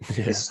bag,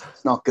 it's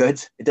not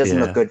good. It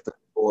doesn't look good for the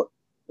sport.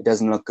 It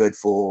doesn't look good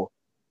for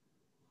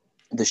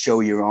the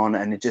show you're on,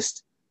 and it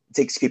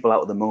takes people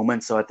out of the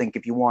moment. So I think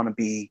if you want to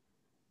be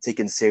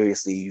taken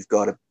seriously, you've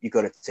got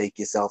to take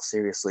yourself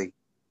seriously.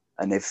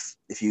 And if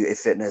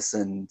fitness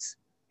and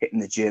hitting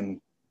the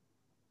gym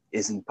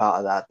isn't part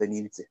of that,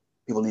 then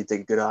people need to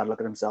take a good hard look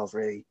at themselves,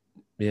 really.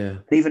 Yeah.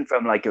 Even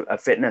from like a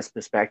fitness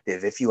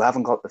perspective, if you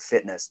haven't got the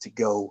fitness to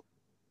go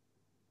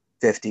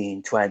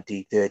 15,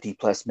 20, 30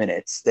 plus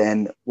minutes,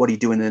 then what are you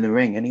doing in the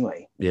ring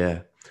anyway? Yeah.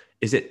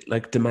 Is it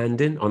like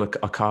demanding on a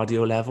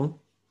cardio level?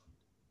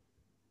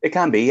 It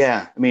can be,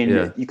 yeah. I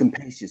mean, you can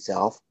pace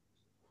yourself,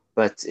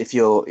 but if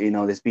you're,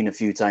 there's been a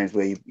few times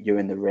where you're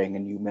in the ring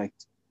and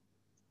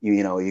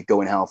you're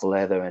going hell for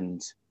leather,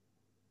 and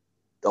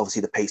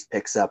obviously the pace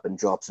picks up and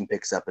drops and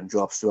picks up and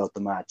drops throughout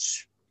the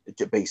match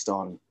based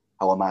on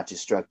how a match is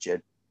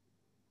structured.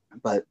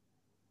 But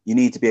you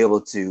need to be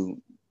able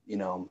to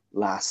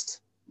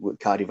last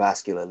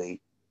cardiovascularly,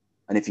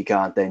 and if you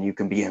can't, then you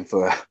can be in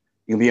for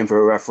a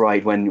rough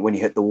ride when you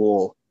hit the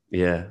wall.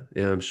 Yeah,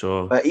 I'm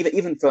sure. But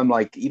even from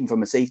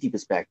a safety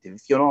perspective,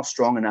 if you're not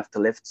strong enough to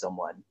lift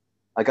someone,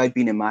 like I've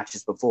been in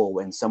matches before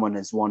when someone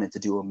has wanted to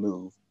do a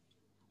move,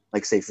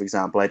 like say for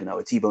example, I don't know,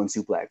 a T-bone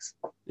suplex,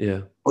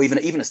 Yeah, or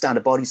even a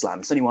standard body slam.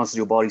 If somebody wants to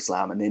do a body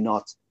slam and they're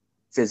not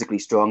physically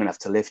strong enough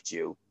to lift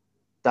you,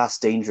 that's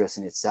dangerous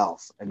in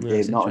itself, and they're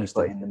that's not only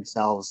interesting. putting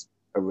themselves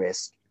at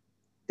risk,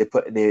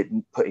 they're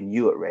putting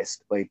you at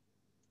risk by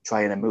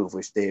trying a move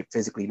which they're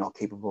physically not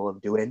capable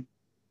of doing.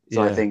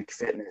 So I Yeah, think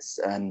fitness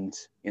and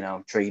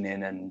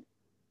training and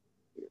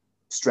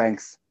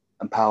strength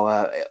and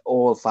power,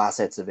 all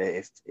facets of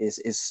it,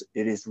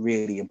 is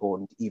really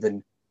important,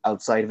 even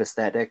outside of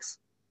aesthetics.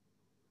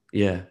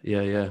 yeah.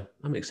 That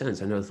makes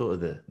sense. I never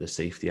thought of the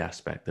safety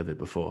aspect of it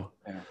before.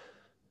 Yeah.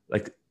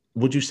 Like,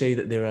 would you say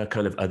that there are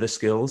kind of other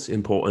skills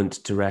important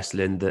to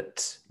wrestling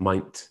that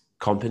might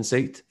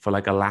compensate for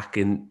like a lack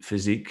in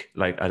physique?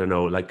 Like, I don't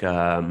know, like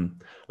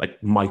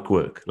mic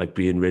work, like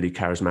being really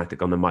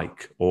charismatic on the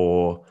mic,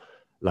 or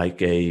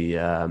like a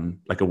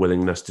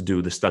willingness to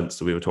do the stunts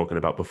that we were talking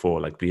about before,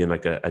 like being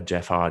like a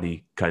Jeff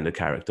Hardy kind of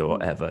character or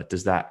whatever.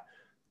 Does that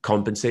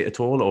compensate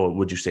at all, or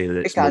would you say that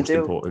It it's can most do.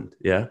 important?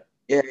 Yeah.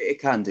 Yeah, it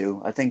can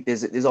do. I think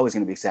there's always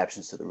going to be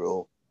exceptions to the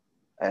rule,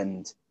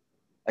 and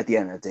at the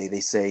end of the day,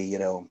 they say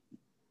a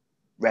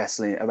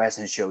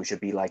wrestling show should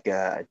be like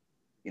a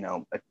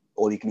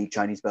all you can eat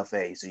Chinese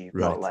buffet. So you've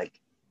got Right. like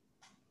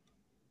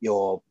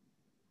your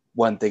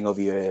one thing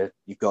over your,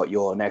 you've got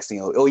your next thing,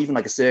 or even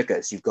like a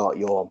circus. You've got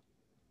your,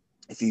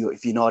 if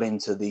you're not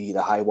into the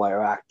high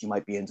wire act, you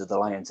might be into the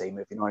lion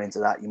tamer. If you're not into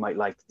that, you might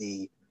like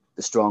the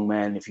strong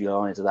man. If you're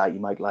not into that, you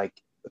might like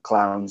the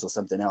clowns or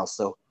something else.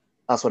 So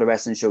that's what a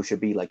wrestling show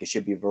should be like. It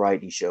should be a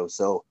variety show.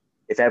 So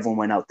if everyone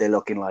went out there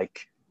looking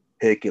like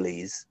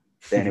Hercules,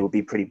 then it would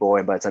be pretty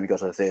boring by the time you got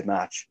to the third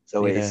match.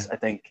 So Yeah. I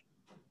think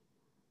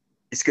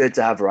it's good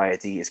to have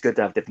variety. It's good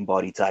to have different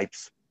body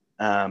types.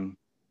 And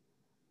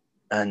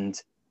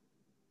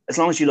as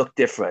long as you look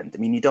different, I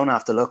mean, you don't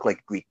have to look like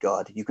a Greek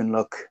god. You can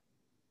look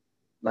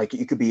like,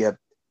 you could be a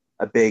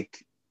big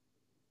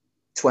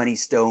 20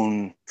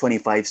 stone,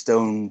 25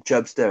 stone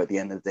chubster at the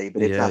end of the day.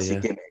 But if that's your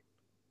gimmick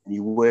and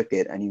you work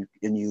it and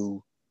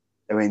you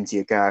are into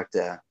your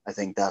character, I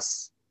think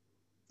that's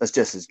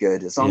just as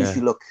good. As long as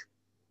you look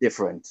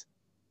different,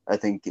 I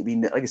think, I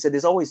mean, like I said,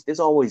 there's always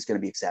going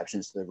to be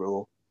exceptions to the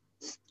rule.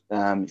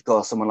 You've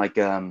got someone like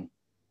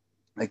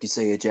you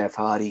say, a Jeff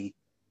Hardy.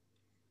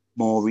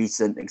 More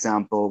recent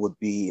example would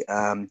be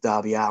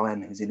Darby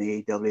Allin, who's in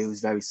AEW,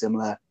 who's very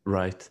similar.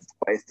 Right.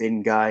 Quite a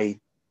thin guy,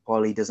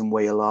 probably doesn't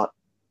weigh a lot.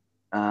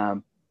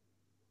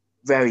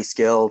 Very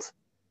skilled.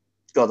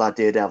 He's got that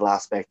daredevil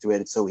aspect to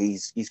it, so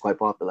he's quite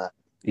popular.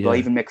 You've got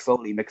even Mick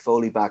Foley. Mick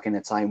Foley back in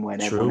a time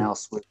when everyone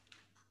else was,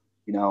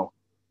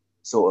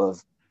 sort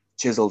of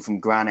chiseled from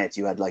granite.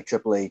 You had like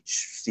Triple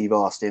H, Steve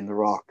Austin, The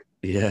Rock.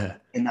 Yeah.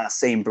 In that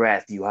same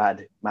breath, you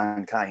had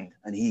Mankind,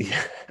 and he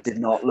did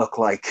not look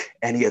like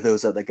any of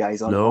those other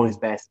guys on his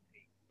best.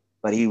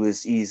 But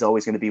he's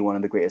always going to be one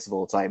of the greatest of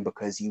all time,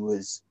 because he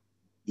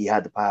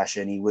had the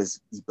passion, he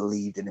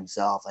believed in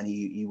himself, and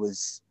he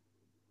was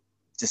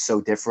just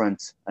so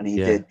different, and he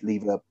did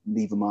leave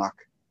a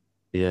mark.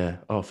 Yeah.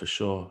 Oh, for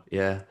sure.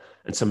 Yeah.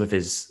 And some of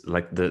his,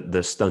 like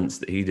the stunts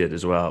that he did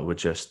as well were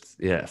just,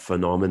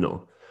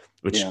 phenomenal,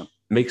 which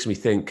makes me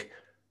think,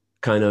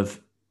 kind of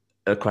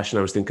a question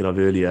I was thinking of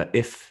earlier.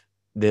 If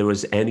there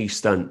was any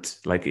stunt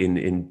like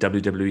in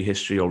WWE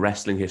history or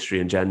wrestling history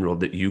in general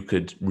that you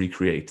could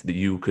recreate, that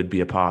you could be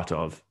a part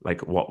of,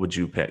 like, what would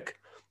you pick?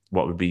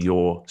 What would be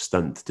your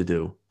stunt to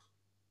do?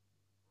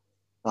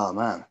 Oh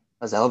man,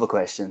 that's a hell of a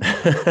question.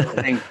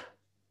 I think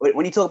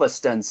when you talk about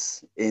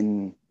stunts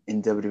in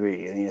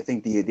WWE, I mean, I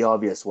think the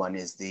obvious one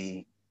is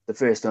the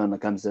first one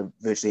that comes to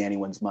virtually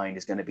anyone's mind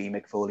is going to be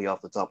Mick Foley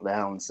off the top of the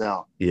Hell in a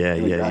Cell.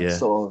 That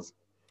sort of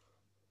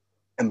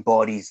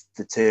embodies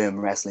the term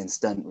wrestling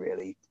stunt,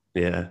 really.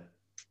 Yeah.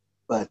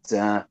 But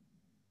I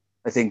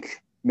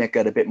think Mick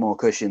had a bit more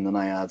cushion than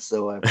I have,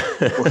 so I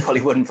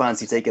probably wouldn't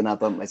fancy taking that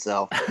bump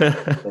myself.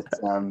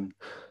 But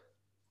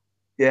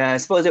I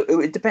suppose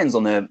it depends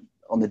on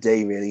the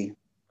day, really.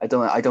 I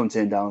don't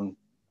turn down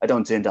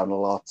a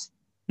lot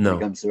when it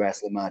comes to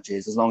wrestling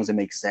matches. As long as it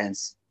makes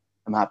sense,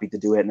 I'm happy to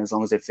do it, and as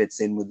long as it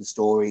fits in with the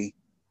story,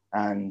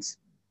 and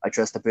I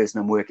trust the person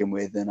I'm working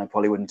with, then I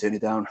probably wouldn't turn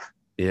it down.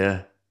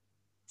 Yeah,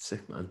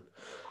 sick, man.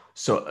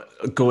 So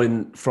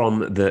going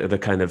from the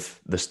kind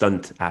of the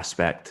stunt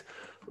aspect,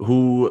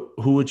 who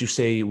would you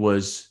say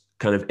was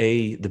kind of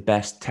A, the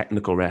best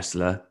technical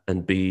wrestler,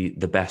 and B,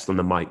 the best on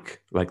the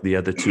mic, like the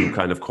other two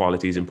kind of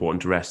qualities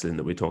important to wrestling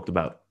that we talked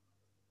about?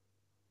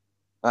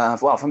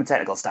 Well, from a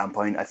technical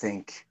standpoint, I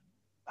think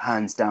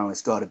hands down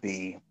it's got to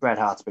be Bret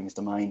Hart springs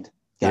to mind.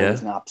 He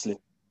was an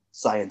absolute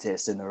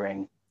scientist in the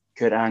ring.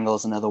 Kurt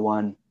Angle's another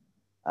one.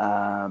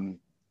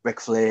 Ric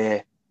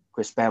Flair,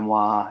 Chris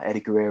Benoit,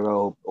 Eddie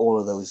Guerrero, all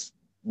of those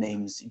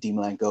names, Dean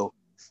Malenko.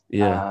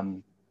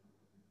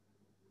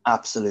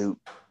 Absolute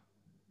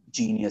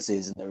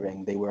geniuses in the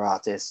ring. They were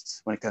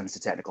artists when it comes to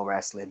technical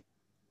wrestling.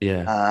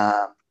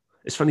 Yeah.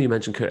 It's funny you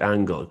mentioned Kurt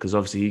Angle, because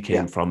obviously he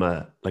came Yeah. from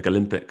a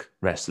Olympic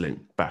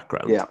wrestling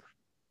background. Yeah.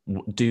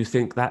 Do you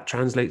think that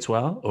translates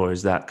well, or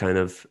is that kind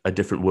of a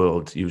different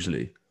world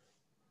usually?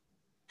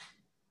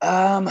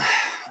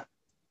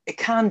 It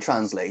can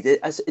translate.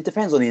 It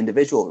depends on the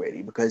individual,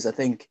 really, because I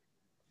think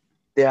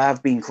there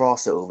have been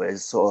crossovers,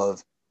 sort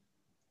of.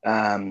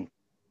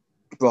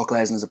 Brock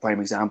Lesnar is a prime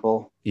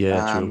example.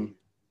 Yeah, true.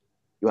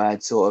 You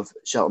had sort of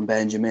Shelton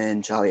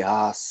Benjamin, Charlie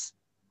Haas.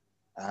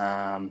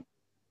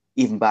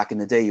 Even back in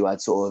the day, you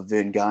had sort of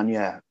Vern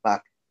Gagne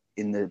back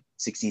in the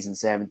 60s and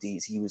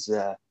 70s. He was,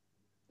 I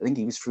think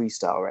he was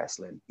freestyle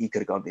wrestling. He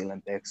could have gone to the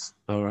Olympics.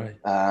 All right.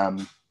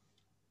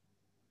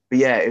 But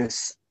yeah,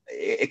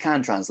 it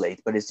can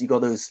translate, but you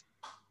got those,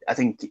 I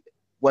think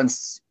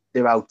once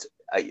they're out,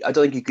 I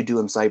don't think you could do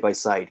them side by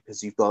side,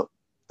 because you've got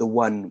the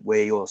one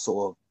where you're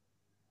sort of,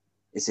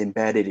 it's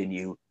embedded in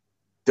you.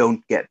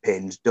 Don't get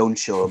pinned. Don't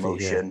show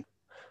emotion. Yeah.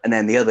 And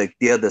then the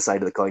other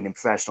side of the coin in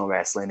professional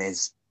wrestling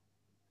is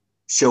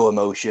show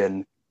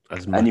emotion,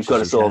 and you've got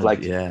to sort of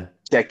like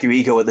check your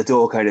ego at the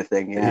door kind of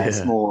thing. Yeah.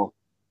 It's more,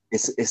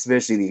 it's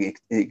virtually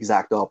the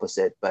exact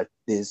opposite, but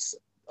there's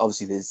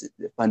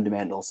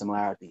fundamental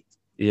similarities.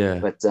 Yeah.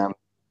 But I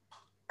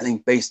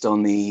think based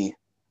on the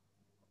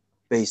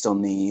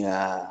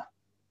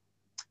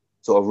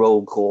sort of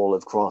roll call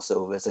of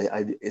crossovers,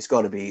 it's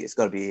got to be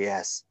a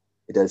yes.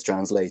 It does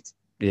translate.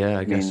 Yeah,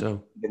 I guess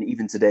so.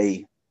 Even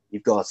today,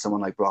 you've got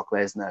someone like Brock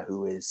Lesnar,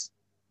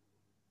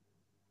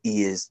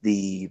 he is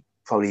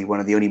probably one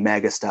of the only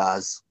mega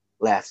stars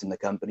left in the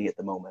company at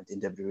the moment in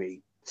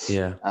WWE.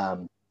 Yeah.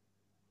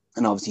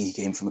 And obviously he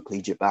came from a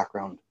collegiate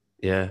background.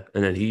 Yeah,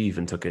 and then he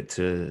even took it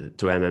to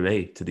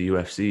MMA, to the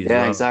UFC as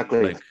well. Yeah,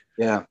 exactly. Like,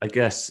 yeah. I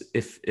guess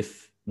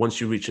if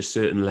once you reach a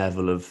certain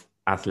level of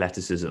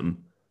athleticism,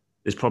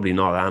 there's probably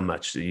not that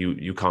much that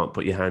you can't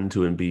put your hand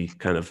to and be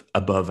kind of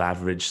above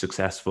average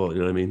successful. You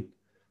know what I mean?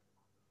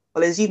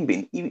 Well, there's even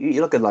been,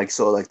 you look at like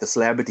sort of like the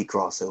celebrity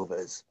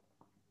crossovers.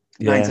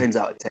 Yeah. 9 times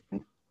out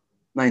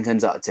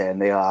of 10,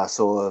 they are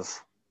sort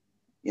of,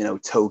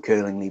 toe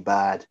curlingly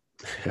bad.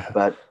 Yeah.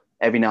 But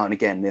every now and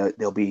again,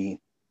 there'll be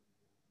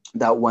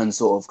that one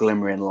sort of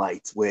glimmering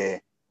light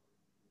where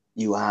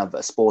you have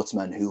a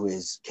sportsman who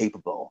is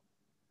capable,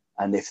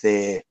 and if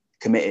they're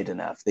committed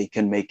enough, they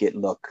can make it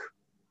look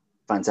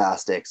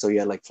fantastic. So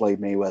yeah, like Floyd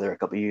Mayweather a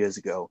couple of years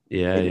ago.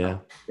 Yeah.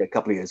 A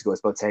couple of years ago, it's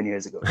about 10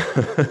 years ago.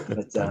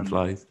 But Time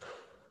flies.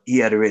 He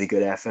had a really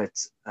good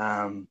effort.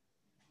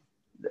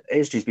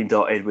 History's been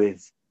dotted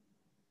with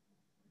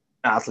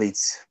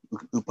athletes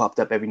who popped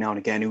up every now and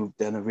again who've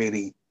done a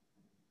really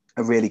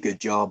good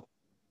job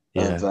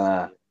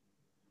of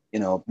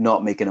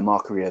not making a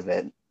mockery of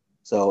it.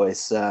 So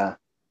it's I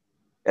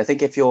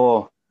think if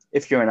you're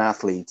an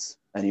athlete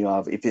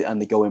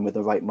and they go in with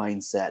the right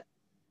mindset,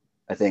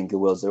 I think the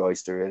world's their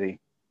oyster, really.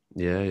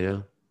 Yeah,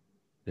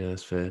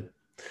 that's fair.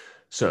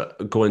 So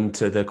going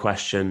to the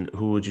question,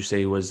 who would you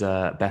say was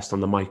best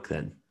on the mic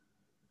then?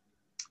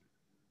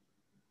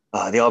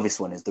 The obvious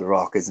one is The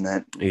Rock, isn't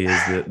it? He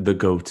is the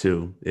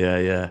go-to.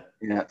 Yeah.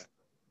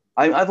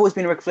 I've always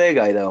been a Ric Flair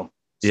guy, though.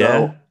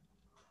 So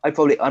I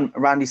probably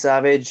Randy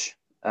Savage.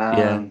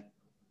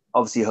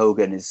 Obviously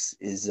Hogan is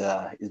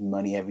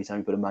money every time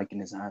you put a mic in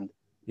his hand.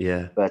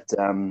 Yeah. But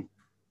I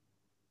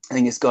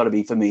think it's got to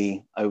be, for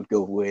me, I would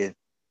go with,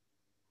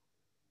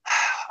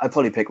 I'd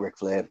probably pick Ric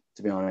Flair,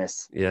 to be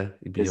honest. Yeah,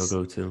 he'd be your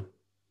go-to.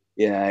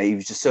 Yeah, he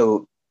was just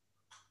so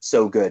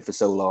good for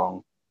so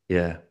long.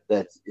 Yeah.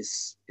 That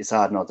it's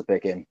hard not to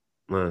pick him.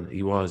 Man,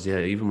 he was, yeah.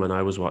 Even when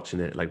I was watching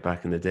it, like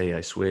back in the day,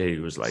 I swear he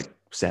was like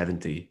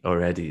 70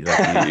 already.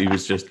 Like he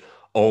was just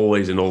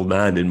always an old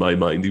man in my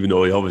mind, even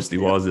though he obviously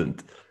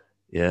wasn't.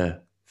 Yeah,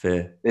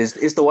 fair.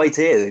 It's the white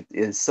hair.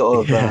 It's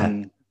sort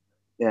of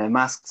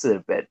masks it a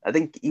bit. I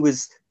think he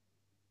was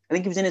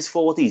in his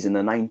 40s in the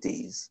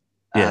 90s.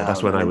 Yeah,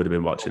 that's when I would have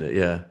been watching it.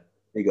 Yeah.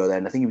 There you go.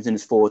 Then I think he was in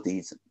his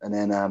 40s, and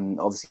then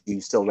obviously he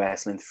was still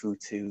wrestling through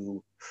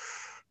to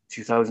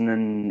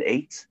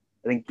 2008.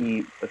 I think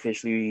he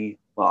officially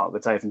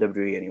retired from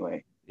WWE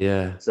anyway.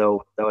 Yeah.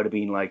 So that would have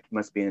been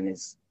must have been in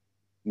his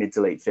mid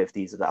to late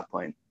 50s at that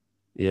point.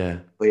 Yeah.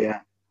 But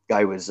yeah,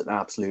 guy was an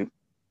absolute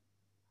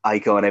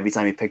icon every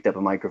time he picked up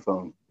a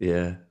microphone.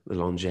 Yeah, the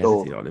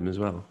longevity on him as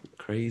well.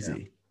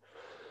 Crazy.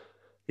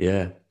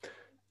 Yeah.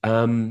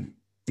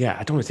 Yeah,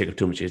 I don't want to take up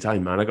too much of your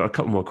time, man. I got a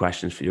couple more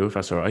questions for you, if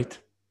that's all right.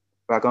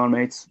 Back on,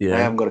 mates. Yeah. I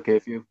haven't got a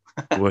curfew.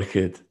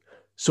 Wicked.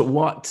 So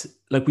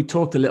we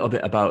talked a little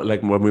bit about,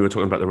 when we were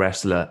talking about The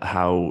Wrestler,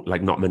 how,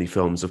 not many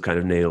films have kind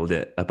of nailed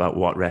it about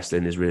what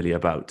wrestling is really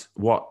about.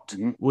 What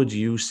would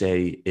you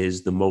say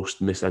is the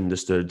most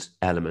misunderstood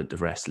element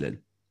of wrestling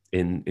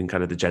in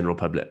kind of the general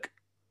public?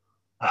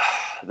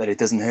 That it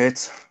doesn't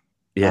hurt.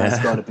 Yeah.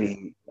 That's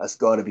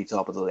got to be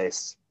top of the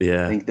list.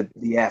 Yeah. I think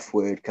the F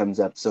word comes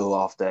up so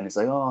often. It's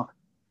like,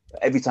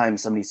 every time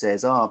somebody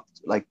says,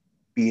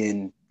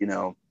 being,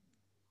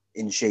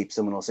 in shape,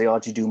 someone will say, do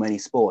you do many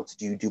sports?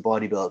 Do you do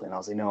bodybuilding?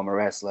 I'll say, no, I'm a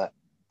wrestler.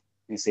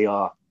 And you say,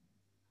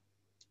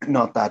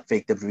 not that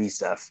fake WWE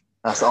stuff.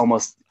 That's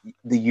almost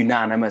the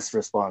unanimous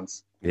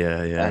response.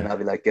 Yeah, yeah. And I'll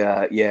be like,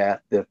 yeah,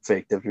 the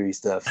fake WWE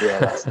stuff. Yeah,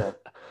 that stuff.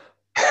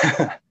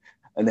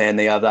 And then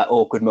they have that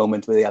awkward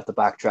moment where they have to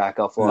backtrack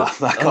off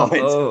that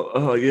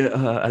comment.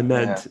 Yeah, I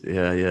meant,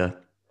 yeah.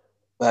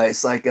 But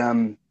it's like,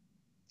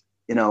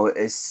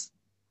 it's,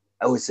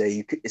 I would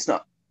say it's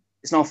not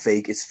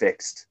fake, it's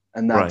fixed.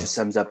 And that just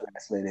sums up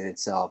wrestling in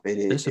itself.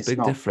 It's a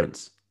big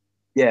difference.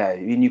 Yeah, I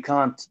mean, you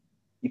can't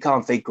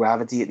fake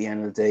gravity at the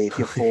end of the day. If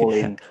you're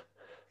falling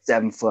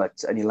 7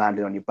 foot and you're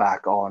landing on your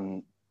back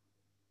on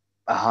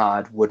a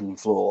hard wooden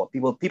floor,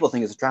 people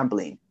think it's a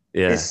trampoline.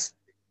 Yeah. It's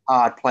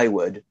hard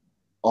plywood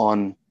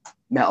on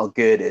metal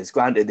girders.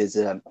 Granted,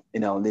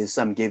 there's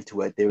some give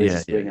to it. There is a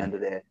spring under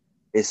there.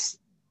 It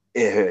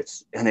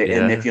hurts, and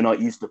if you're not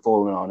used to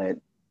falling on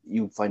it,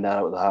 you find that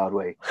out the hard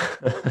way.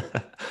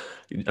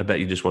 I bet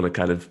you just want to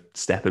kind of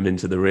step him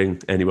into the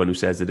ring. Anyone who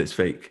says that it's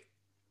fake.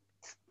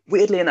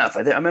 Weirdly enough,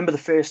 I remember the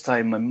first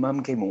time my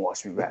mum came and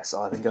watched me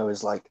wrestle. I think I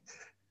was like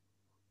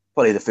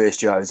probably the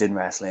first year I was in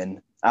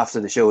wrestling.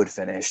 After the show had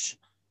finished,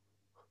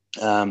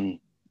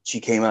 she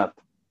came up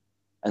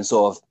and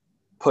sort of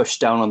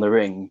pushed down on the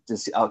ring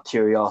just out of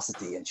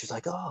curiosity, and she was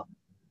like, "Oh,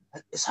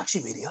 it's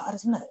actually really hard,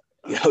 isn't it?"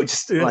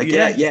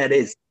 Yeah, it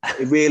is.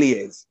 It really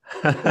is.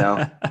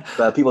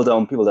 But people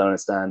don't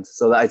understand.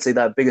 So I'd say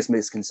that biggest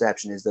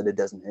misconception is that it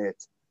doesn't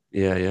hurt.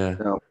 Yeah.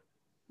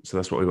 So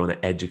that's what we want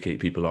to educate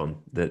people on.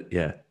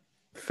 That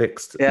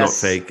fixed, not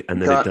fake,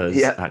 and then it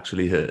does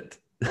actually hurt.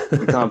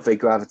 You can't fake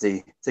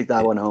gravity. Take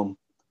that one home.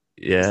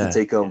 Yeah.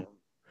 Take home.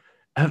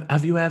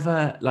 Have you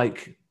ever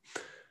like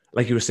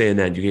you were saying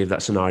then, you gave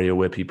that scenario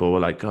where people were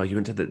like, "Oh, you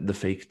into the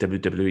fake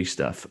WWE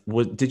stuff."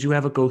 Did you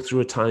ever go through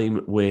a time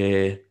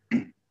where,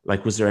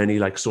 like, was there any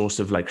like source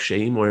of like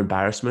shame or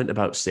embarrassment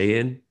about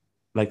saying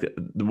like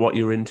what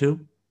you're into,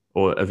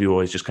 or have you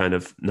always just kind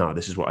of, "No,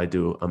 this is what I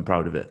do. I'm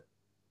proud of it"?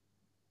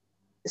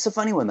 It's a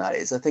funny one, that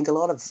is. I think a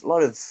lot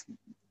of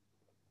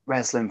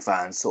wrestling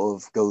fans sort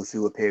of go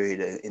through a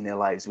period in their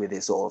lives where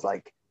they're sort of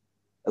like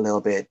a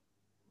little bit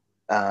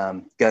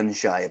gun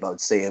shy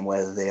about saying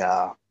whether they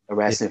are a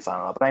wrestling fan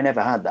or not. But I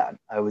never had that.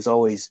 I was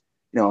always,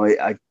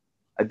 I've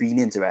been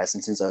into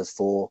wrestling since I was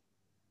 4.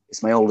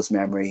 It's my oldest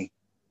memory.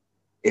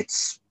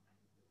 It's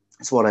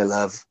what I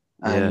love,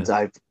 and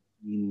I've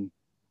been,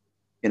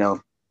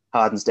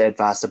 hard and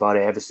steadfast about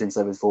it ever since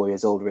I was 4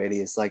 years old. Really,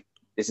 it's like,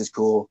 this is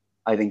cool.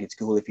 I think it's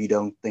cool. If you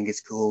don't think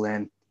it's cool,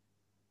 then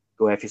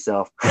go F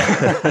yourself.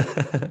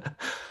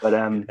 But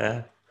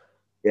I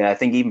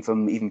think even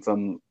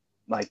from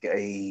like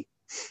a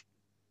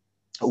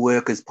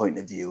worker's point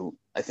of view,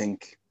 I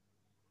think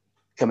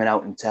coming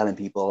out and telling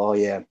people, "Oh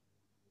yeah,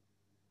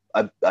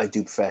 I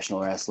do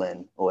professional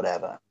wrestling," or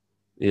whatever.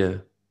 Yeah.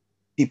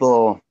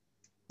 People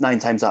 9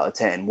 times out of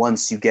 10,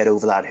 once you get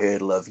over that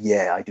hurdle of,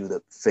 I do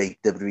the fake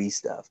WWE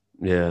stuff,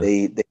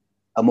 they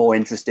are more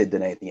interested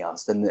than anything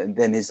else. And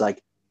then there's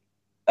like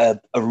a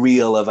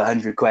reel of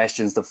 100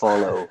 questions to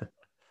follow.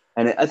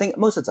 And I think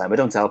most of the time I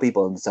don't tell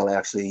people until they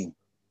ask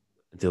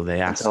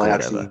or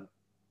whatever.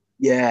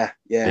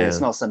 It's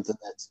not something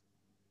that,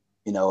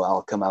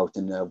 I'll come out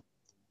and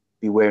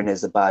be wearing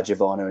as a badge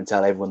of honor and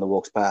tell everyone that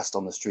walks past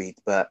on the street.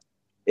 But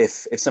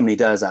if somebody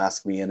does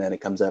ask me and then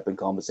it comes up in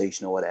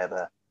conversation or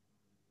whatever,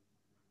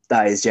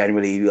 that is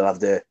generally, you'll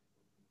have the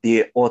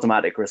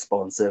automatic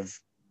response of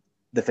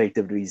the fake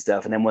WWE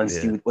stuff. And then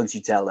once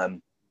you tell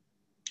them,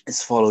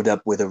 it's followed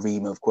up with a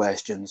ream of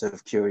questions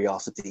of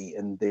curiosity,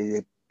 and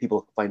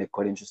people find it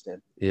quite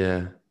interesting.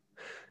 Yeah.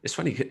 It's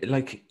funny,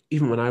 like,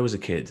 even when I was a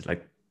kid,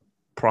 like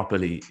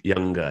properly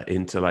younger,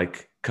 into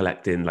like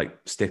collecting like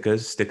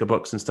sticker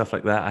books and stuff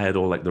like that, I had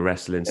all like the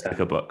wrestling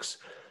sticker books,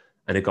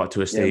 and it got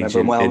to a stage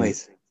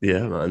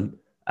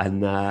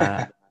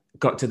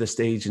got to the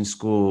stage in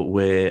school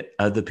where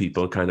other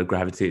people kind of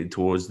gravitated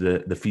towards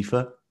the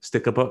FIFA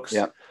sticker books.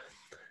 Yeah.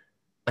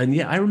 And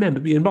I remember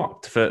being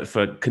mocked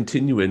for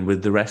continuing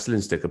with the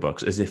wrestling sticker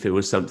books as if it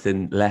was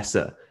something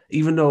lesser,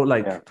 even though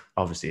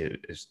obviously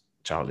it's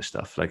childish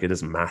stuff. Like, it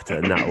doesn't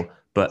matter now,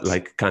 but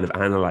like kind of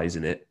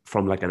analyzing it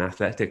from like an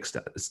athletic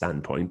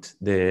standpoint,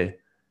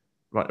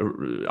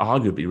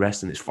 arguably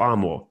wrestling is far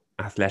more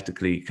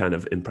athletically kind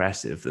of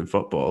impressive than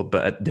football,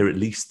 but they're at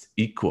least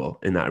equal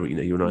in that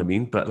arena. You know what I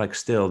mean? But like,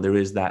 still there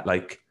is that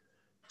like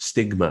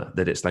stigma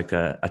that it's like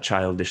a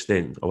childish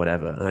thing or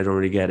whatever. And I don't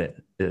really get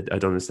it. I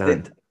don't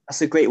understand.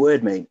 That's a great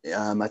word, mate.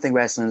 I think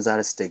wrestling has had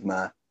a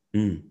stigma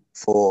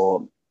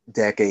for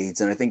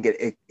decades, and I think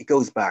it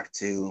goes back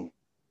to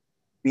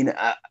being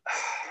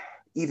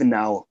even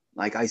now.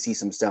 Like, I see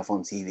some stuff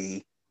on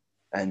TV,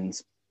 and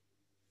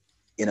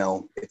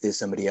if there's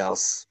somebody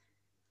else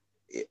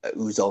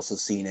who's also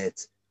seen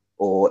it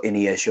or in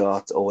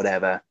earshot or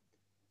whatever,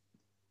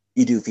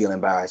 you do feel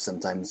embarrassed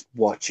sometimes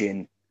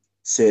watching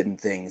certain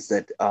things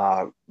that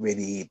are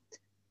really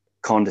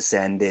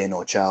condescending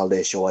or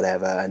childish or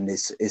whatever, and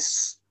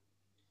it's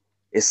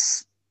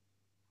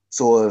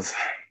sort of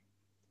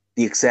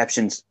the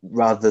exceptions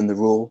rather than the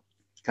rule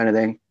kind of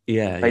thing.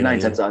 Yeah. Like 9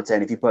 times out of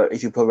 10, if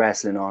you put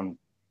wrestling on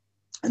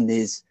and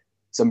there's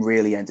some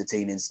really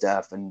entertaining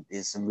stuff, and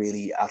there's some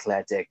really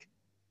athletic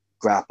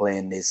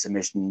grappling, there's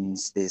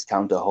submissions, there's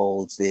counter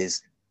holds,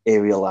 there's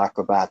aerial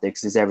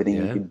acrobatics, there's everything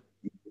you could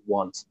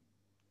want.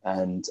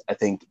 And I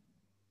think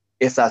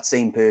if that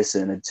same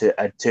person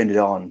had turned it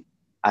on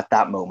at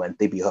that moment,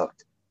 they'd be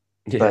hooked.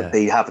 Yeah. But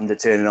they happen to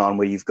turn it on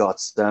where you've got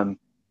some,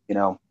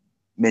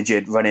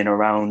 midget running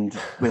around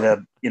with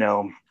a,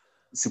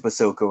 super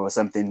soaker or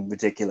something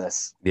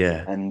ridiculous.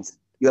 Yeah. And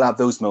you'll have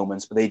those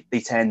moments, but they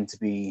tend to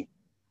be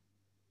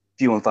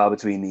few and far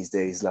between these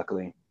days,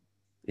 luckily.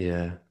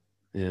 Yeah.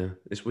 Yeah.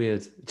 It's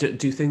weird. Do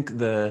you think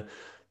the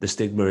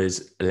stigma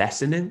is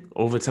lessening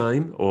over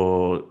time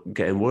or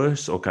getting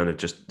worse or kind of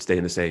just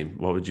staying the same?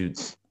 What would you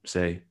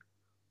say?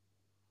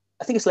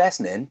 I think it's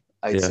lessening,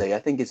 I'd say. I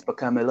think it's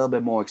become a little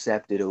bit more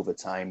accepted over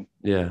time.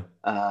 Yeah.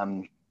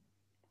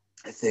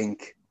 I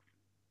think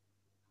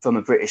from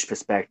a British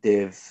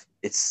perspective,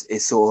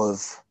 it's sort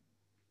of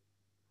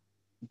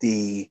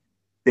the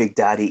Big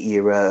Daddy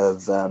era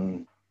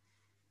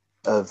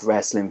of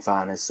wrestling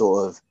fan is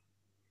sort of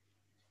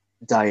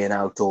dying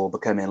out or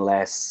becoming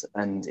less,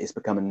 and it's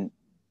becoming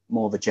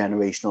more of a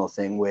generational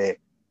thing where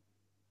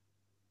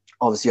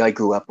obviously I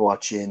grew up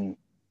watching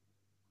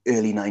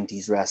early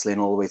 90s wrestling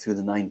all the way through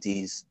the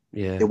 90s.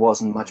 Yeah. There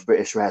wasn't much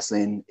British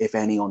wrestling, if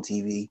any, on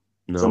TV.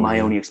 No, so my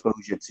only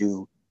exposure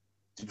to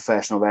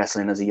professional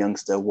wrestling as a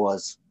youngster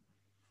was,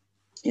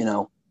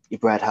 your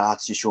Bret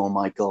Harts, your Shawn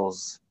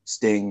Michaels,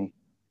 Sting,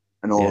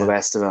 and all the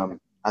rest of them,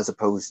 as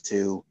opposed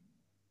to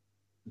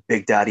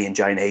Big Daddy and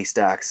Giant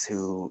Haystacks,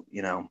 who,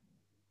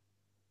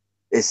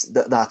 it's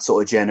that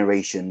sort of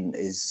generation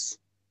is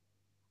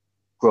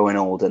growing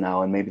older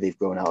now, and maybe they've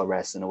grown out of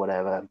wrestling or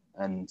whatever.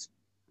 And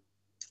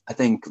I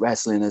think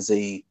wrestling as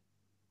a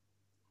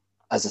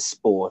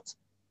sport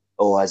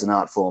or as an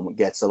art form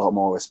gets a lot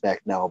more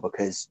respect now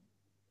because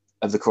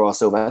of the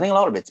crossover. I think a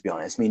lot of it, to be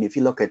honest. I mean, if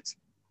you look at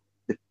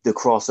the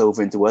crossover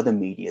into other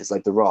medias,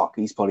 like The Rock,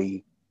 he's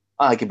probably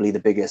arguably the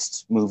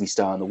biggest movie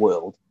star in the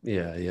world.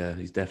 Yeah,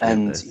 he's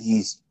definitely. And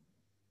he's,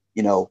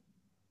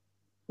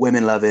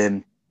 women love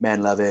him,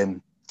 men love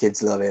him,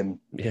 kids love him.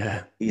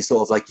 Yeah. He's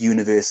sort of like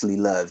universally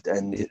loved,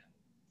 and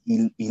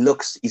he's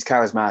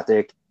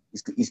charismatic.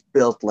 He's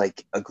built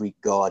like a Greek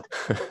god.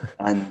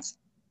 And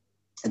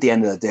at the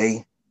end of the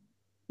day,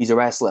 he's a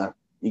wrestler.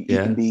 He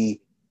can be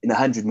in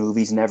 100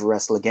 movies and never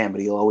wrestle again, but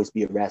he'll always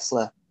be a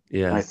wrestler.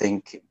 Yeah. And I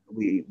think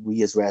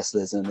we as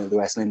wrestlers and the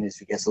wrestling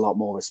industry gets a lot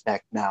more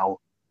respect now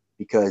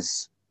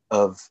because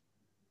of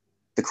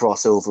the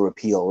crossover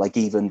appeal. Like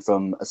even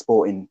from a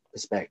sporting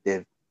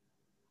perspective,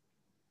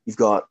 you've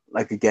got,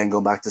 like, again,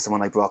 going back to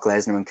someone like Brock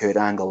Lesnar and Kurt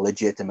Angle,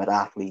 legitimate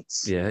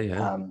athletes.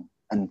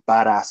 And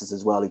badasses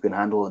as well who can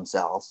handle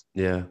themselves.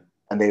 Yeah.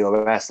 And they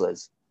are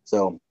wrestlers.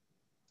 So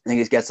I think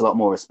it gets a lot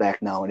more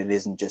respect now, and it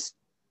isn't just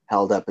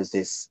held up as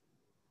this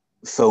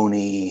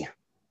phony,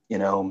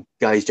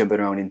 guys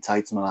jumping around in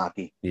tights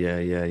malarkey.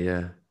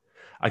 Yeah.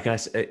 I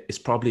guess it's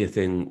probably a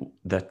thing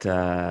that,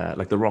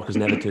 like, The Rock has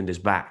never turned his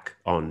back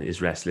on his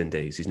wrestling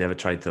days. He's never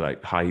tried to,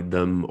 like, hide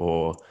them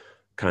or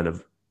kind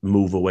of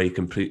move away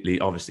completely.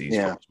 Obviously, he's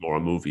focused more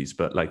on movies,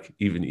 but, like,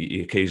 even he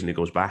occasionally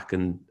goes back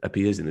and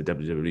appears in the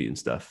WWE and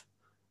stuff.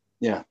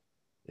 Yeah.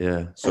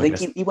 So I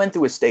think he went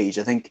through a stage.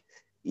 I think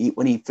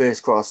when he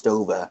first crossed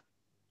over,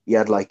 he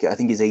had, like, I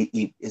think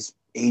his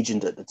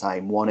agent at the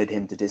time wanted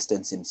him to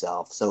distance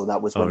himself. So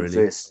that was when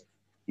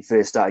he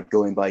first started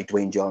going by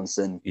Dwayne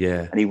Johnson.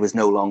 Yeah. And he was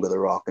no longer The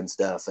Rock and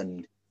stuff.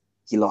 And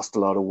he lost a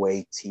lot of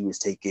weight. He was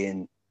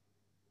taking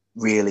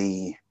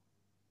really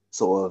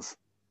sort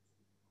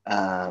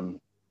of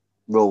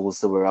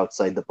roles that were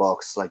outside the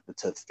box, like the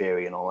Tooth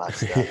Fairy and all that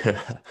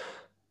stuff.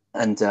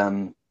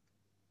 And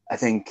I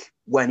think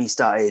when he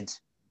started,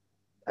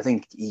 I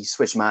think he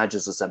switched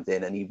managers or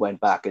something, and he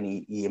went back and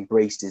he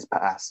embraced his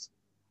past,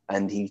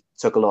 and he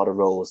took a lot of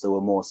roles that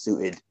were more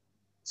suited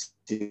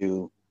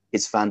to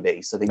his fan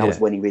base. I think that was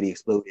when he really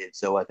exploded.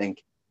 So I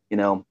think,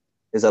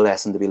 there's a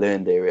lesson to be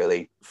learned there,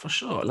 really. For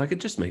sure. Like, it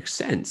just makes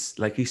sense.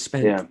 Like, he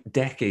spent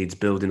decades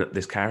building up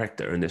this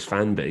character and this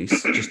fan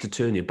base. Just to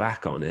turn your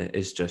back on it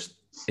is just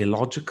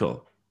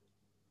illogical.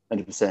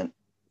 100%.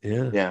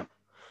 Yeah.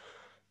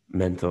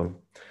 Mental.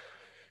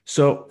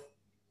 So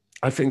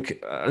I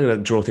think I'm going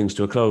to draw things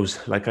to a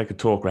close. Like, I could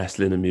talk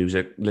wrestling and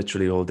music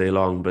literally all day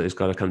long, but it's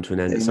got to come to an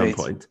end at some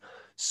point.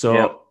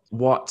 So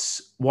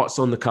what's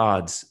on the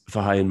cards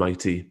for High and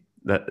Mighty?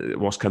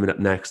 What's coming up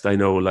next? I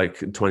know, like,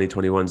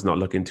 2021 is not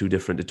looking too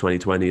different to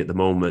 2020 at the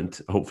moment.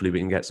 Hopefully we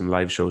can get some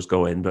live shows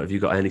going, but have you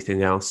got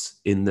anything else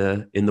in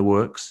the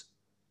works?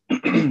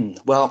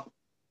 Well,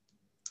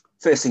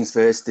 first things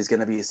first, there's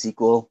going to be a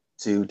sequel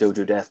to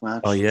Dojo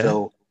Deathmatch. Oh yeah.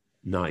 So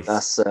nice.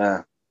 That's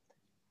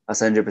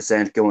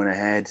 100% going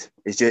ahead.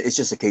 It's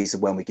just a case of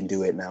when we can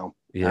do it now.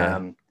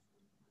 Yeah.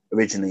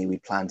 Originally we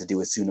planned to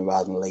do it sooner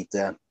rather than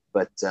later,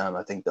 but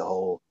I think the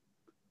whole,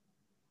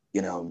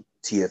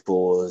 tier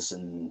 4s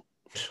and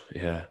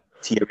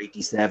tier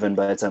 87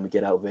 by the time we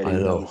get out of it. I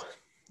know.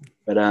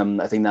 But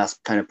I think that's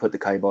kind of put the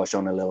kibosh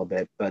on a little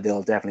bit, but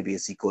there'll definitely be a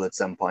sequel at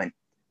some point.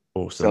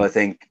 Awesome. So I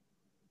think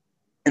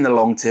in the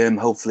long term,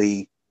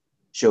 hopefully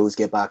shows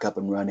get back up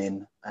and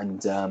running,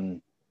 and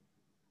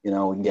we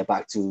can get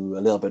back to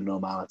a little bit of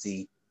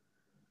normality.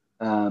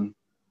 But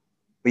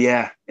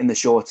yeah, in the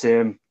short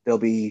term, there'll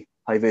be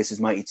High versus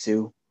Mighty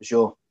 2 for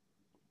sure.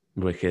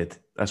 Wicked.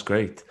 That's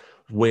great.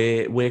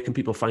 Where can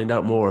people find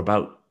out more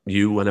about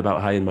you and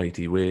about High and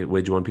Mighty? Where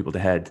do you want people to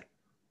head?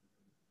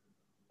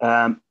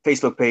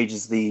 Facebook page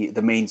is the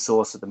main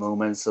source at the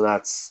moment. So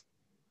that's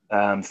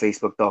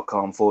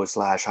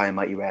facebook.com/High and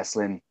Mighty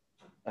Wrestling.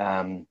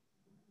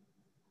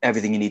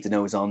 Everything you need to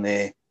know is on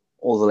there.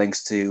 All the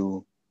links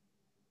to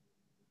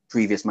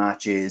previous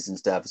matches and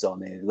stuff is on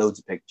there. Loads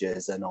of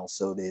pictures. And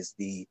also there's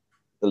the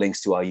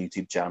links to our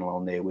YouTube channel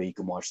on there where you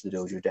can watch the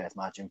Dojo Death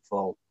match in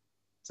full.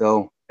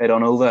 So head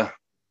on over.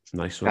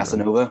 Nice one.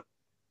 Casanova.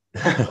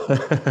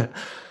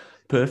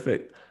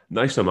 Perfect.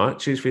 Nice so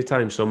much. Cheers for your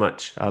time so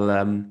much. I'll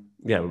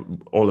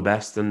all the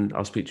best, and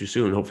I'll speak to you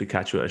soon. Hopefully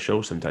catch you at a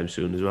show sometime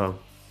soon as well.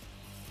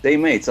 Hey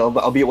mates,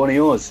 I'll be at one of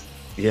yours.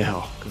 Yeah,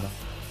 oh God.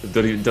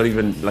 Don't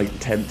even like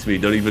tempt me.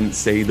 Don't even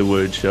say the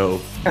word show.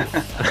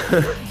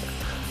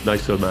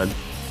 Nice one, man.